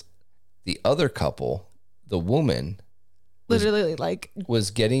intense. The other couple, the woman, literally like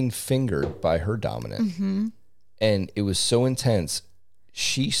was getting fingered by her dominant, and it was so intense.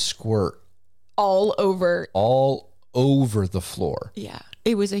 She squirt all over the floor. Yeah,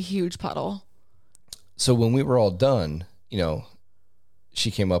 it was a huge puddle. So when we were all done, you know,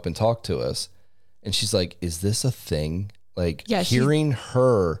 she came up and talked to us, and she's like, "Is this a thing?" Like, hearing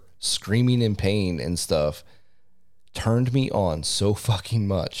her screaming in pain and stuff turned me on so fucking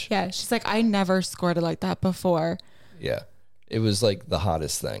much. Yeah, she's like, I never squirted like that before. Yeah, it was like the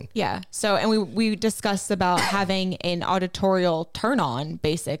hottest thing. Yeah. So, and we discussed about having an auditorial turn on,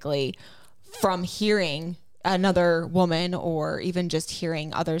 basically, from hearing another woman or even just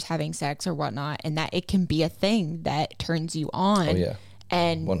hearing others having sex or whatnot, and that it can be a thing that turns you on. Oh, yeah.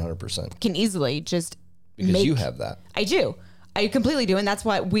 And 100% can easily just because you have that. I do. I completely do. And that's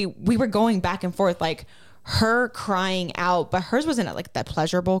why we were going back and forth, like her crying out, but hers wasn't like that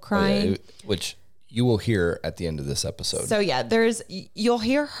pleasurable crying. Oh, yeah, which you will hear at the end of this episode. So yeah, you'll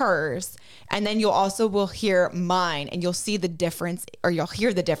hear hers, and then you'll also will hear mine, and you'll see the difference, or you'll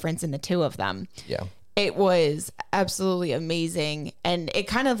hear the difference in the two of them. Yeah. It was absolutely amazing, and it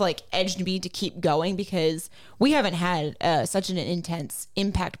kind of like edged me to keep going because we haven't had such an intense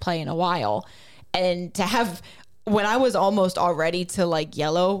impact play in a while. And to have, when I was almost all ready to like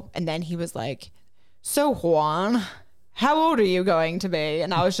yellow, and then he was like, "So Juan, how old are you going to be?"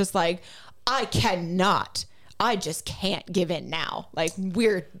 And I was just like, I just can't give in now. Like we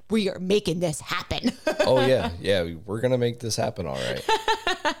are making this happen. Oh yeah. Yeah. We're going to make this happen. All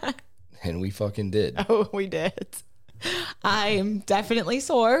right. And we fucking did. Oh, we did. I'm definitely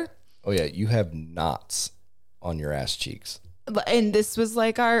sore. Oh yeah. You have knots on your ass cheeks. And this was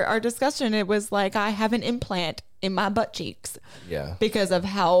like our discussion. It was like, I have an implant in my butt cheeks. Yeah. Because of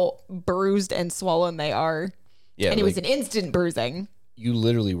how bruised and swollen they are. Yeah. And it was an instant bruising. You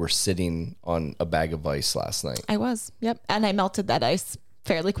literally were sitting on a bag of ice last night. I was. Yep. And I melted that ice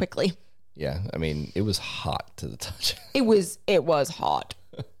fairly quickly. Yeah. I mean, it was hot to the touch. It was hot.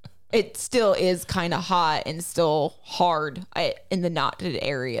 It still is kind of hot and still hard in the knotted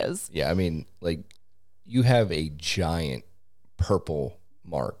areas. Yeah. I mean, like you have a giant purple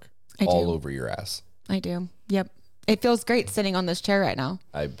mark all over your ass. I do. Yep. It feels great sitting on this chair right now.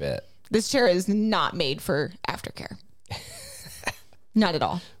 I bet. This chair is not made for aftercare. Not at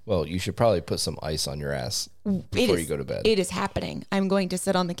all. Well, you should probably put some ice on your ass before you go to bed. It is happening. I'm going to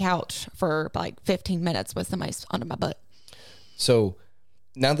sit on the couch for like 15 minutes with some ice under my butt. So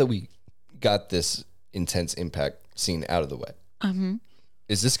now that we got this intense impact scene out of the way,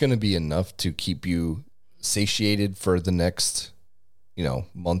 is this going to be enough to keep you satiated for the next,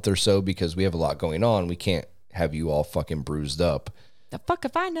 month or so? Because we have a lot going on. We can't have you all fucking bruised up. The fuck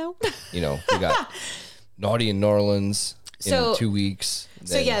if I know. We got Naughty in New Orleans in 2 weeks.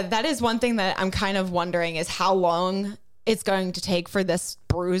 So yeah, that is one thing that I'm kind of wondering is how long it's going to take for this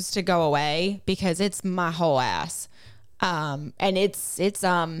bruise to go away, because it's my whole ass. And it's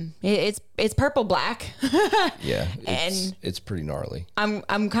purple black. Yeah. It's pretty gnarly.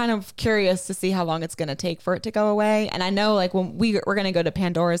 I'm kind of curious to see how long it's going to take for it to go away. And I know like when we're going to go to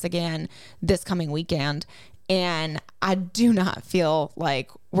Pandora's again this coming weekend, and I do not feel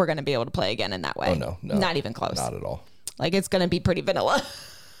like we're going to be able to play again in that way. Oh no, not even close. Not at all. Like it's going to be pretty vanilla.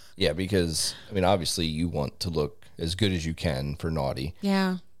 Yeah. Because I mean, obviously you want to look as good as you can for Naughty.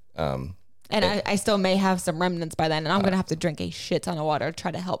 Yeah. And I still may have some remnants by then, and I'm going to have to drink a shit ton of water to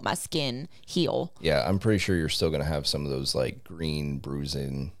try to help my skin heal. Yeah, I'm pretty sure you're still going to have some of those like green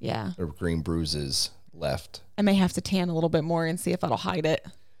bruising or green bruises left. I may have to tan a little bit more and see if that'll hide it.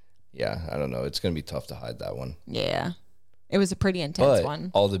 Yeah, I don't know. It's going to be tough to hide that one. Yeah. It was a pretty intense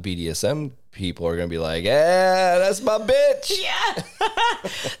one. All the BDSM people are going to be like, yeah, that's my bitch. Yeah.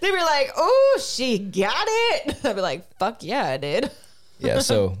 They were like, oh, she got it. I'd be like, fuck yeah, I did. Yeah,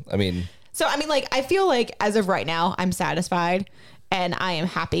 so, I mean, like, I feel like as of right now, I'm satisfied and I am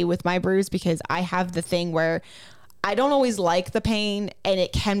happy with my bruise, because I have the thing where I don't always like the pain and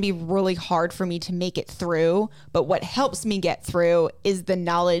it can be really hard for me to make it through. But what helps me get through is the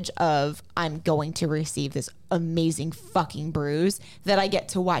knowledge of I'm going to receive this amazing fucking bruise that I get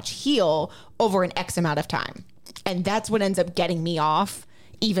to watch heal over an X amount of time. And that's what ends up getting me off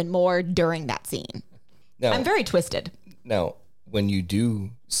even more during that scene. Now, I'm very twisted. Now, when you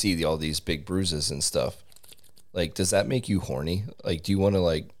do see all these big bruises and stuff, like, does that make you horny? Like, do you want to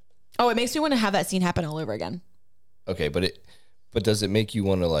like... Oh, it makes me want to have that scene happen all over again. Okay, but does it make you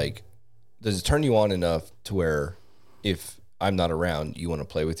want to like... Does it turn you on enough to where if I'm not around, you want to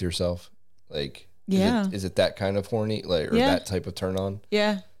play with yourself? Like... Yeah. Is it that kind of horny, like, or that type of turn on?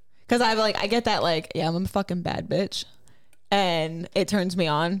 Yeah. Because I get that, like, yeah, I'm a fucking bad bitch. And it turns me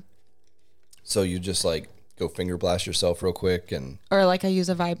on. So you just like go finger blast yourself real quick or like I use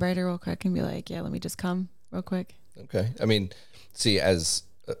a vibrator real quick and be like, yeah, let me just come real quick. Okay. I mean, see, as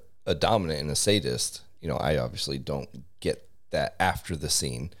a dominant and a sadist, you know, I obviously don't get that after the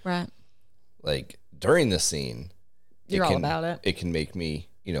scene. Right. Like during the scene, you're all about it. It can make me,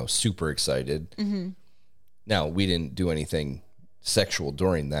 you know, super excited. Mm-hmm. Now, we didn't do anything sexual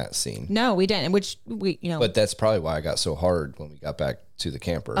during that scene. No, we didn't, which we, you know. But that's probably why I got so hard when we got back to the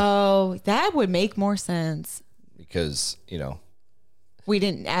camper. Oh, that would make more sense. Because, you know, we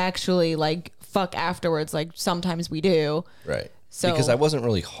didn't actually like fuck afterwards like sometimes we do. Right. So because I wasn't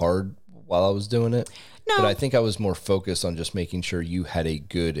really hard while I was doing it. No. But I think I was more focused on just making sure you had a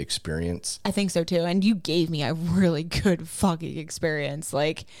good experience. I think so too. And you gave me a really good fucking experience.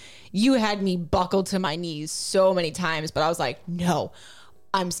 Like you had me buckled to my knees so many times, but I was like, no,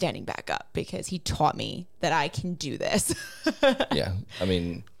 I'm standing back up because he taught me that I can do this. Yeah. I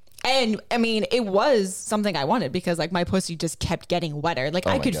mean, it was something I wanted because like my pussy just kept getting wetter. Like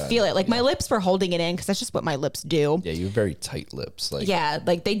I could feel it. Like my lips were holding it in because that's just what my lips do. Yeah, you have very tight lips. Like yeah,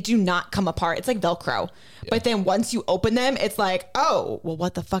 like they do not come apart. It's like Velcro. Yeah. But then once you open them, it's like, oh, well,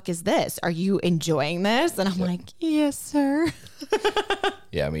 what the fuck is this? Are you enjoying this? And I'm like, yes, sir.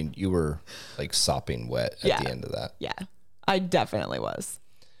 Yeah, I mean, you were like sopping wet at the end of that. Yeah, I definitely was.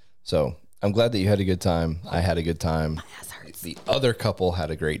 So I'm glad that you had a good time. I had a good time. My ass hurts. The other couple had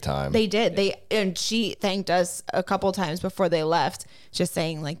a great time. They did. And she thanked us a couple times before they left, just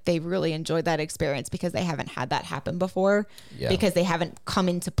saying like they really enjoyed that experience because they haven't had that happen before. Yeah. Because they haven't come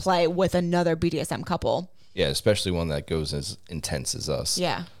into play with another BDSM couple. Yeah, especially one that goes as intense as us.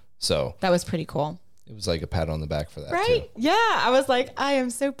 Yeah. So that was pretty cool. It was like a pat on the back for that, right? Too. Yeah. I was like, I am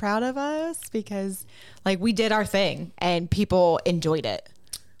so proud of us because like we did our thing and people enjoyed it.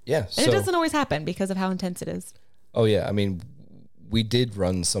 Yeah. And it doesn't always happen because of how intense it is. Oh, yeah. I mean, we did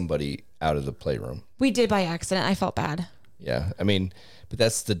run somebody out of the playroom. We did by accident. I felt bad. Yeah. I mean, but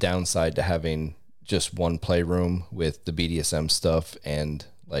that's the downside to having just one playroom with the BDSM stuff and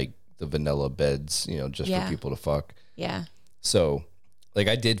like the vanilla beds, you know, just for people to fuck. Yeah. So like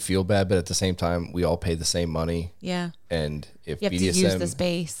I did feel bad, but at the same time, we all pay the same money. Yeah. And if you have BDSM to use the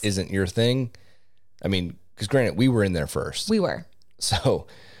space isn't your thing, I mean, because granted, we were in there first. We were. So,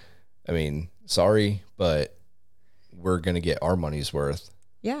 I mean, sorry, but we're going to get our money's worth.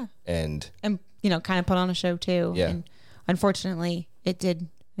 Yeah. And, you know, kind of put on a show too. Yeah. And unfortunately, it did,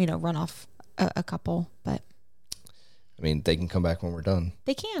 you know, run off a couple, but. I mean, they can come back when we're done.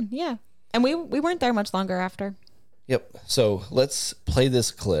 They can, yeah. And we weren't there much longer after. Yep. So let's play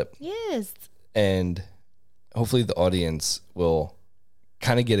this clip. Yes. And hopefully the audience will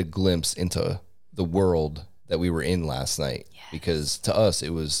kind of get a glimpse into the world that we were in last night. Yes. Because to us,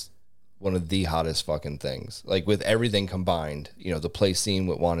 it was one of the hottest fucking things. Like with everything combined, you know, the play scene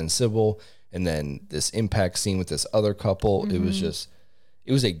with Juan and Sybil, and then this impact scene with this other couple. Mm-hmm.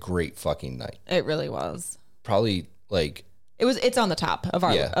 It was a great fucking night. It really was. Probably like it's on the top of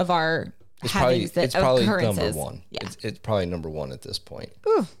our it's probably number one. Yeah. It's probably number one at this point.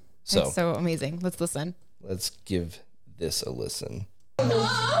 Ooh, it's so amazing. Let's listen. Let's give this a listen.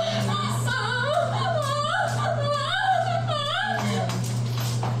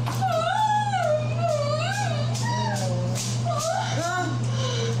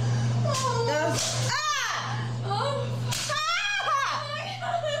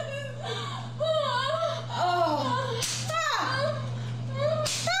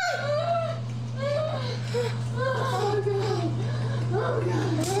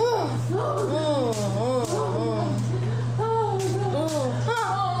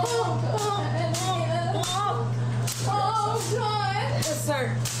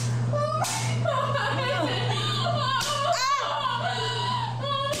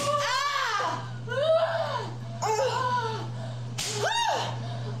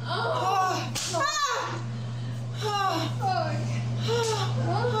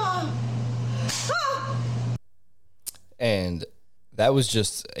 And that was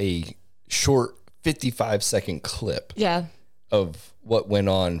just a short 55-second clip of what went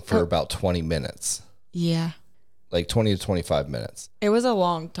on for about 20 minutes. Yeah. Like 20 to 25 minutes. It was a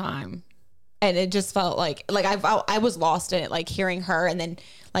long time. And it just felt like I was lost in it, like hearing her and then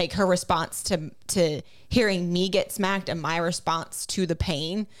like her response to hearing me get smacked and my response to the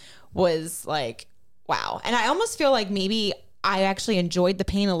pain was like, wow. And I almost feel like maybe I actually enjoyed the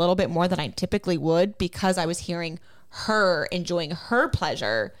pain a little bit more than I typically would because I was hearing her enjoying her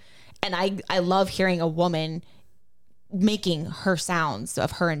pleasure. And I love hearing a woman making her sounds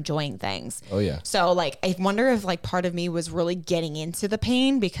of her enjoying things. Oh yeah. So like, I wonder if like part of me was really getting into the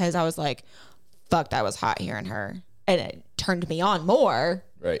pain because I was like, fuck, that was hot hearing her. And it turned me on more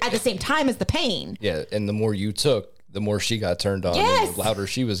at the same time as the pain. Yeah. And the more you took, the more she got turned on, Yes. and the louder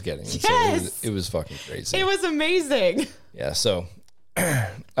she was getting. And Yes. So it was fucking crazy. It was amazing. Yeah. So, all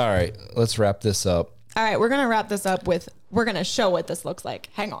right, let's wrap this up. All right, we're going to wrap this up with, we're going to show what this looks like.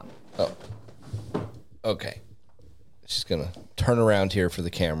 Hang on. Oh, okay. She's going to turn around here for the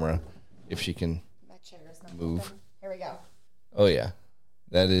camera if she can That chair is not move. open. Here we go. Oh yeah.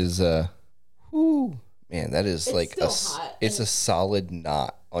 That is, whoo, man, that is It's like still hot, it's and a solid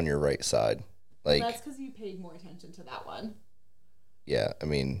knot on your right side. Like, That's because you paid more attention to that one. yeah, I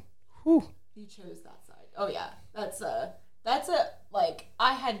mean, whew. You chose that side. Oh yeah, that's a like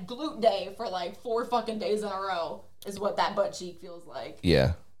I had glute day for like 4 fucking days in a row is what that butt cheek feels like.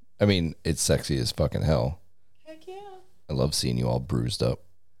 Yeah. I mean, it's sexy as fucking hell. Heck yeah. I love seeing you all bruised up.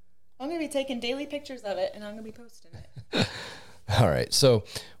 I'm gonna be taking daily pictures of it and I'm gonna be posting it. All right. So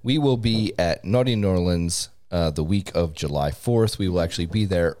we will be at Naughty New Orleans the week of July 4th. We will actually be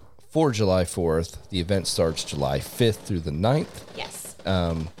there for July 4th. The event starts July 5th through the 9th. Yes.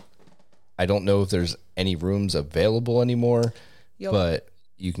 I don't know if there's any rooms available anymore, but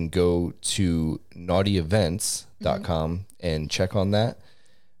you can go to naughtyevents.com and check on that.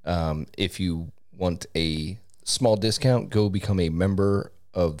 If you want a small discount, go become a member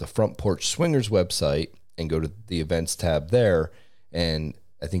of the Front Porch Swingers website and go to the events tab there. And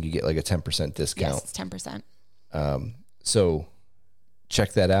I think you get like a 10% discount. Yes, it's 10%. So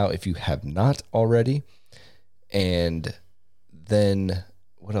check that out if you have not already. And then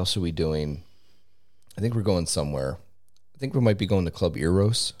what else are we doing? I think we're going somewhere. I think we might be going to Club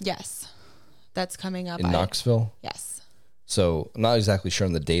Eros Yes. That's coming up. in Knoxville. Yes. So I'm not exactly sure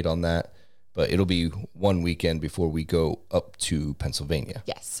on the date on that, but it'll be one weekend before we go up to Pennsylvania.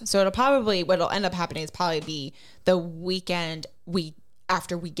 Yes. So it'll probably, what'll end up happening is probably be the weekend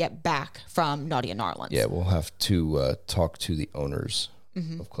after we get back from Naughty in New Orleans. Yeah, we'll have to talk to the owners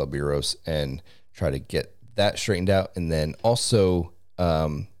of Club Eros and try to get that straightened out. And then also,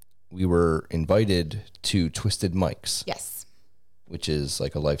 we were invited to Twisted Mike's, Yes. which is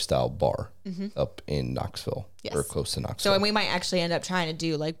like a lifestyle bar up in Knoxville or close to Knoxville. So, and we might actually end up trying to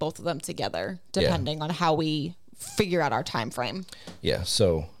do like both of them together, depending on how we figure out our time frame. Yeah,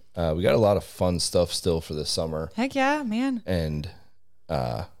 so we got a lot of fun stuff still for this summer. Heck yeah, man. And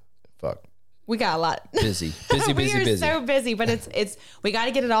fuck, We got a lot. busy. We are so busy, but it's we got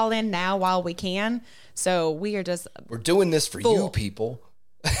to get it all in now while we can. So we are just We're doing this for Full. you people.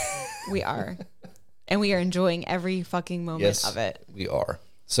 we are, and we are enjoying every fucking moment of it. We are.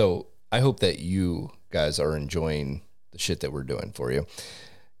 So I hope that you guys are enjoying the shit that we're doing for you.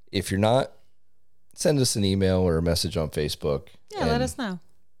 If you're not, send us an email or a message on Facebook. Yeah, let us know.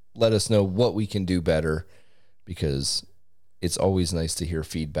 Let us know what we can do better, because it's always nice to hear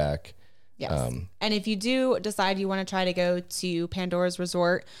feedback. Yes. And if you do decide you want to try to go to Pandora's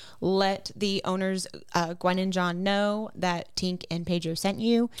Resort, let the owners, Gwen and John, know that Tink and Pedro sent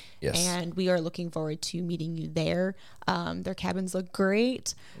you. Yes. And we are looking forward to meeting you there. Their cabins look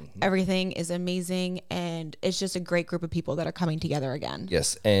great. Everything is amazing. And it's just a great group of people that are coming together again.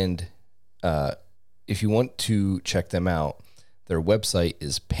 Yes. And if you want to check them out, their website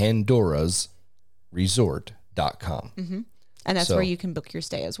is pandorasresort.com. And that's So- where you can book your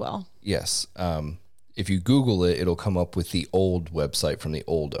stay as well. Yes. If you Google it, it'll come up with the old website from the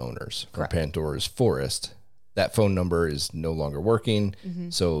old owners from Pandora's Forest. That phone number is no longer working.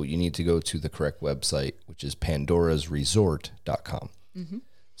 So you need to go to the correct website, which is pandorasresort.com.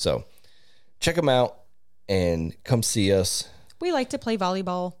 So check them out and come see us. We like to play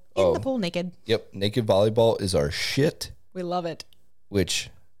volleyball in the pool naked. Yep. Naked volleyball is our shit, We love it. which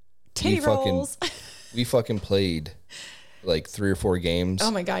Titty rolls. we fucking played like 3 or 4 games.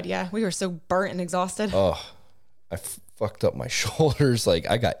 Oh my God, yeah. We were so burnt and exhausted. Oh, I fucked up my shoulders. Like,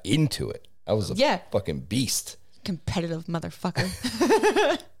 I got into it. I was a fucking beast. Competitive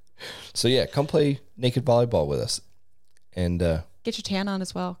motherfucker. So yeah, come play naked volleyball with us. And Get your tan on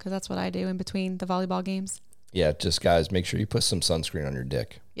as well, because that's what I do in between the volleyball games. yeah, just guys, make sure you put some sunscreen on your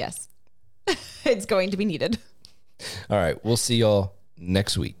dick. Yes. It's going to be needed. All right, we'll see y'all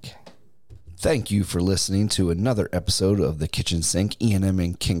next week. Thank you for listening to another episode of the Kitchen Sink E&M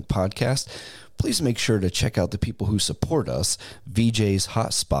and Kink podcast. Please make sure to check out the people who support us, VJ's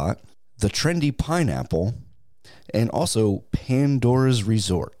Hotspot, The Trendy Pineapple, and also Pandora's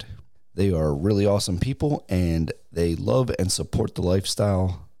Resort. They are really awesome people, and they love and support the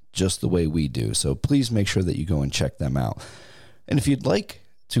lifestyle just the way we do. So please make sure that you go and check them out. And if you'd like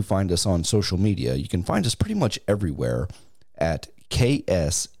to find us on social media. You can find us pretty much everywhere at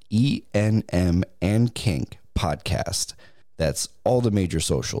KSENM and Kink Podcast. That's all the major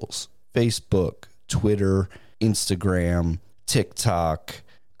socials: Facebook, Twitter, Instagram, TikTok,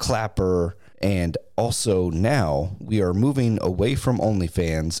 Clapper, and also now we are moving away from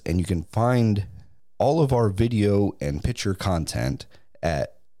OnlyFans, and you can find all of our video and picture content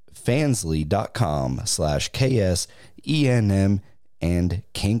at fansly.com/KSENM and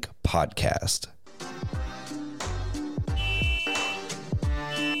Kink Podcast.